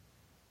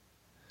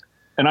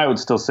 And I would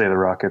still say the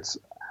Rockets.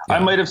 Yeah. I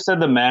might have said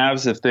the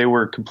Mavs if they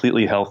were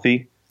completely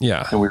healthy.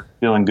 Yeah. And we're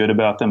feeling good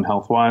about them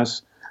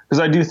health-wise. Because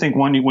I do think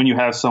when you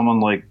have someone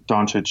like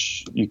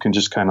Doncic, you can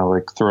just kind of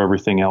like throw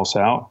everything else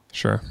out.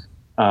 Sure.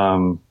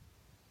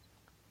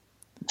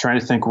 Trying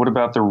to think, what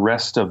about the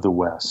rest of the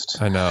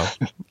West? I know.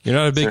 You're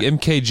not a big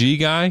MKG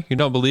guy? You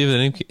don't believe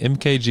in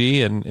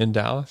MKG in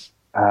Dallas?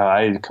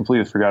 I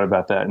completely forgot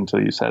about that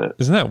until you said it.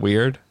 Isn't that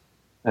weird?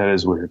 That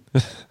is weird.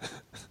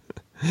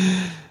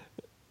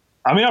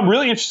 I mean, I'm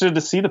really interested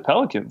to see the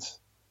Pelicans.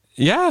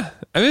 Yeah.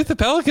 I mean, if the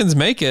Pelicans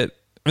make it,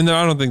 I mean,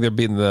 I don't think they're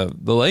beating the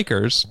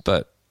Lakers,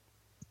 but...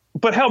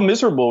 But how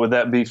miserable would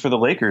that be for the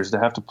Lakers to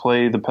have to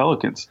play the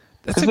Pelicans?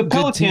 Because the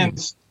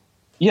Pelicans,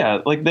 yeah,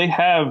 like they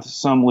have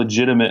some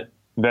legitimate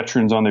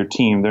veterans on their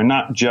team. They're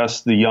not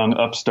just the young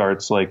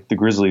upstarts like the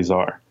Grizzlies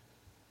are.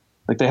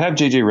 Like they have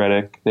JJ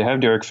Redick, they have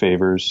Derek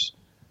Favors,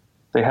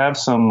 they have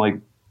some like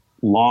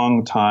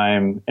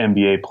long-time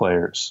NBA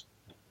players.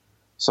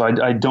 So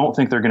I don't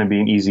think they're going to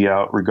be an easy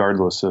out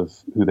regardless of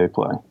who they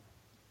play.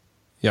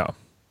 Yeah.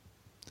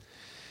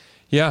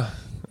 Yeah,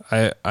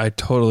 I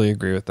totally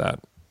agree with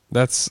that.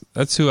 That's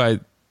who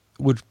I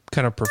would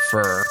kind of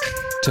prefer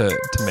to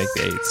make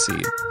the 8th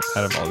seed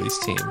out of all these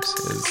teams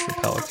is the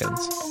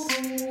Pelicans.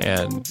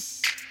 And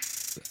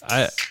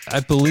I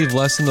believe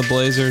less in the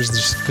Blazers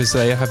just because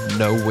they have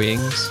no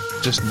wings,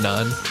 just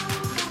none.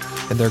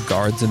 And they're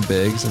guards and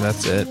bigs, and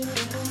that's it.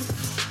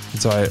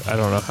 And so I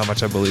don't know how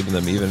much I believe in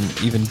them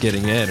even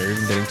getting in or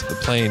even getting to the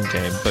play-in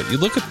game. But you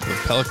look at the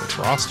Pelicans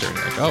roster and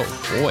you're like,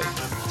 oh boy,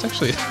 it's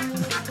actually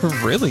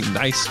a really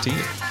nice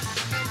team.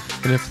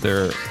 And if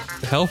they're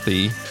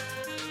healthy,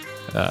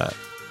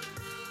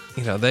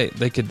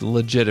 they could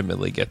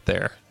legitimately get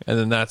there, and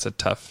then that's a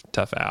tough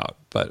out.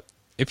 But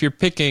if you're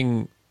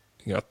picking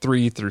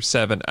 3 through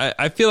 7,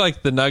 I feel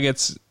like the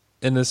Nuggets,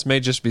 and this may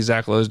just be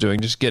Zach Lowe's doing,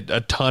 just get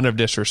a ton of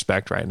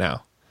disrespect right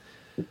now.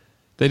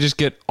 They just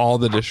get all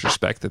the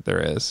disrespect that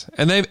there is,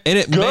 and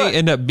it may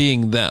end up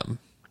being them.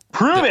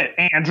 Prove it,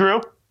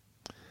 Andrew.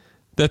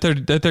 That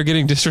they're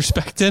getting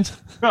disrespected.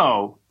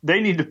 No, they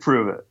need to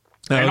prove it,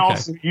 and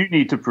also you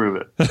need to prove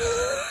it.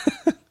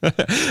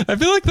 I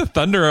feel like the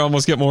Thunder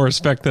almost get more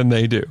respect than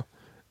they do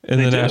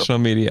in the national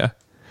media,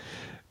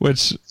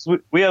 which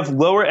we have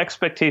lower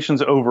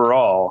expectations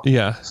overall.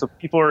 Yeah, so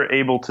people are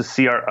able to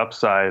see our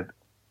upside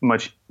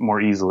much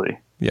more easily.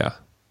 Yeah,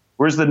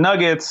 whereas the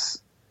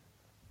Nuggets,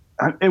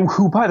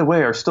 who by the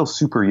way are still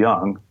super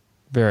young,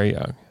 very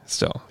young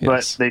still,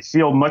 yes. But they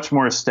feel much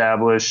more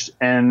established,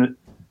 and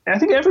I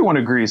think everyone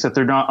agrees that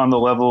they're not on the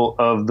level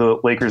of the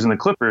Lakers and the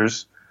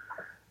Clippers.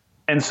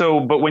 And so,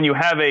 but when you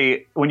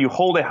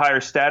hold a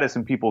higher status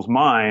in people's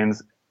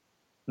minds,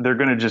 they're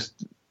going to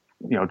just,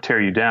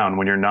 tear you down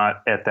when you're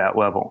not at that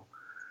level.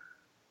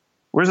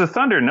 Whereas the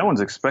Thunder, no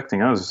one's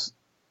expecting us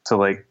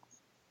to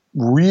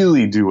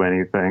really do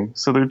anything.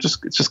 So it's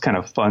just kind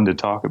of fun to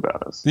talk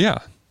about us. Yeah.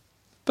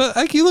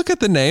 But you look at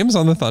the names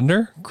on the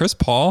Thunder: Chris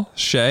Paul,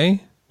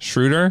 Shea,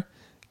 Schroeder,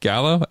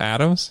 Gallo,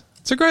 Adams.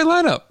 It's a great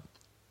lineup.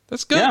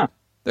 That's good. Yeah.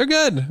 They're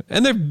good.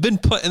 And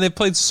they've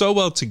played so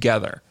well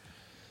together,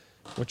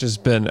 which has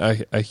been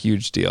a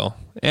huge deal.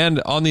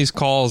 And on these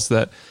calls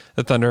that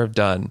the Thunder have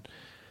done,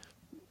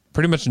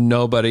 pretty much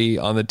nobody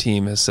on the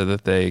team has said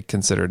that they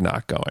considered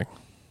not going,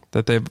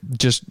 that they've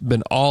just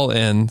been all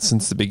in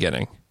since the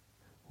beginning,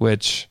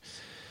 which,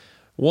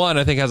 one,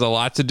 I think has a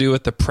lot to do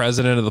with the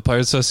president of the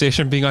Players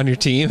Association being on your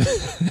team,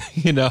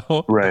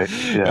 Right.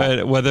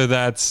 Yeah. Whether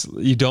that's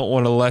you don't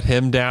want to let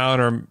him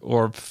down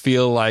or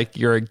feel like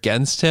you're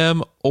against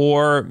him,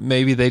 or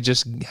maybe they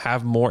just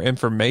have more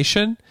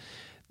information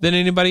than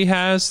anybody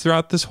has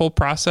throughout this whole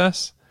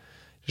process,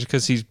 just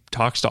because he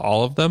talks to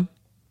all of them.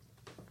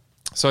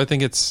 So I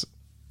think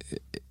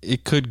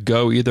it could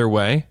go either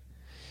way,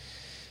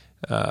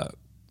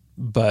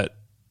 but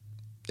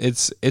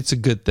it's a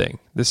good thing.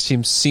 This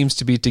team seems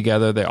to be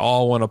together. They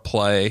all want to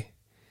play,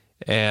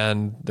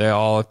 and they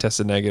all have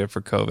tested negative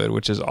for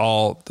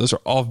COVID, those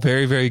are all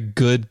very, very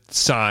good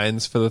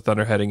signs for the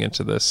Thunder heading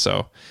into this.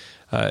 So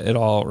it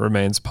all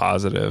remains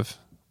positive,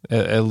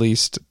 at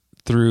least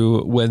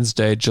through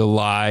Wednesday,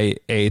 July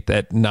 8th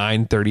at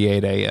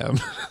 9:38 a.m.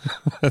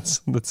 That's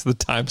the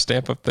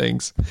timestamp of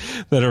things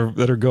that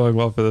are going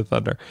well for the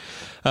Thunder.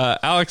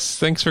 Alex,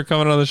 thanks for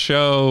coming on the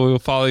show. We'll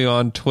follow you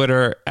on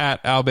Twitter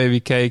at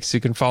AlBabyCakes. You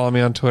can follow me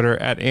on Twitter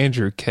at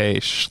Andrew K.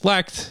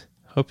 Schlecht.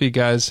 Hope you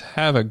guys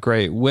have a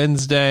great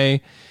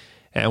Wednesday,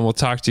 and we'll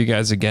talk to you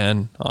guys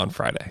again on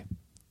Friday.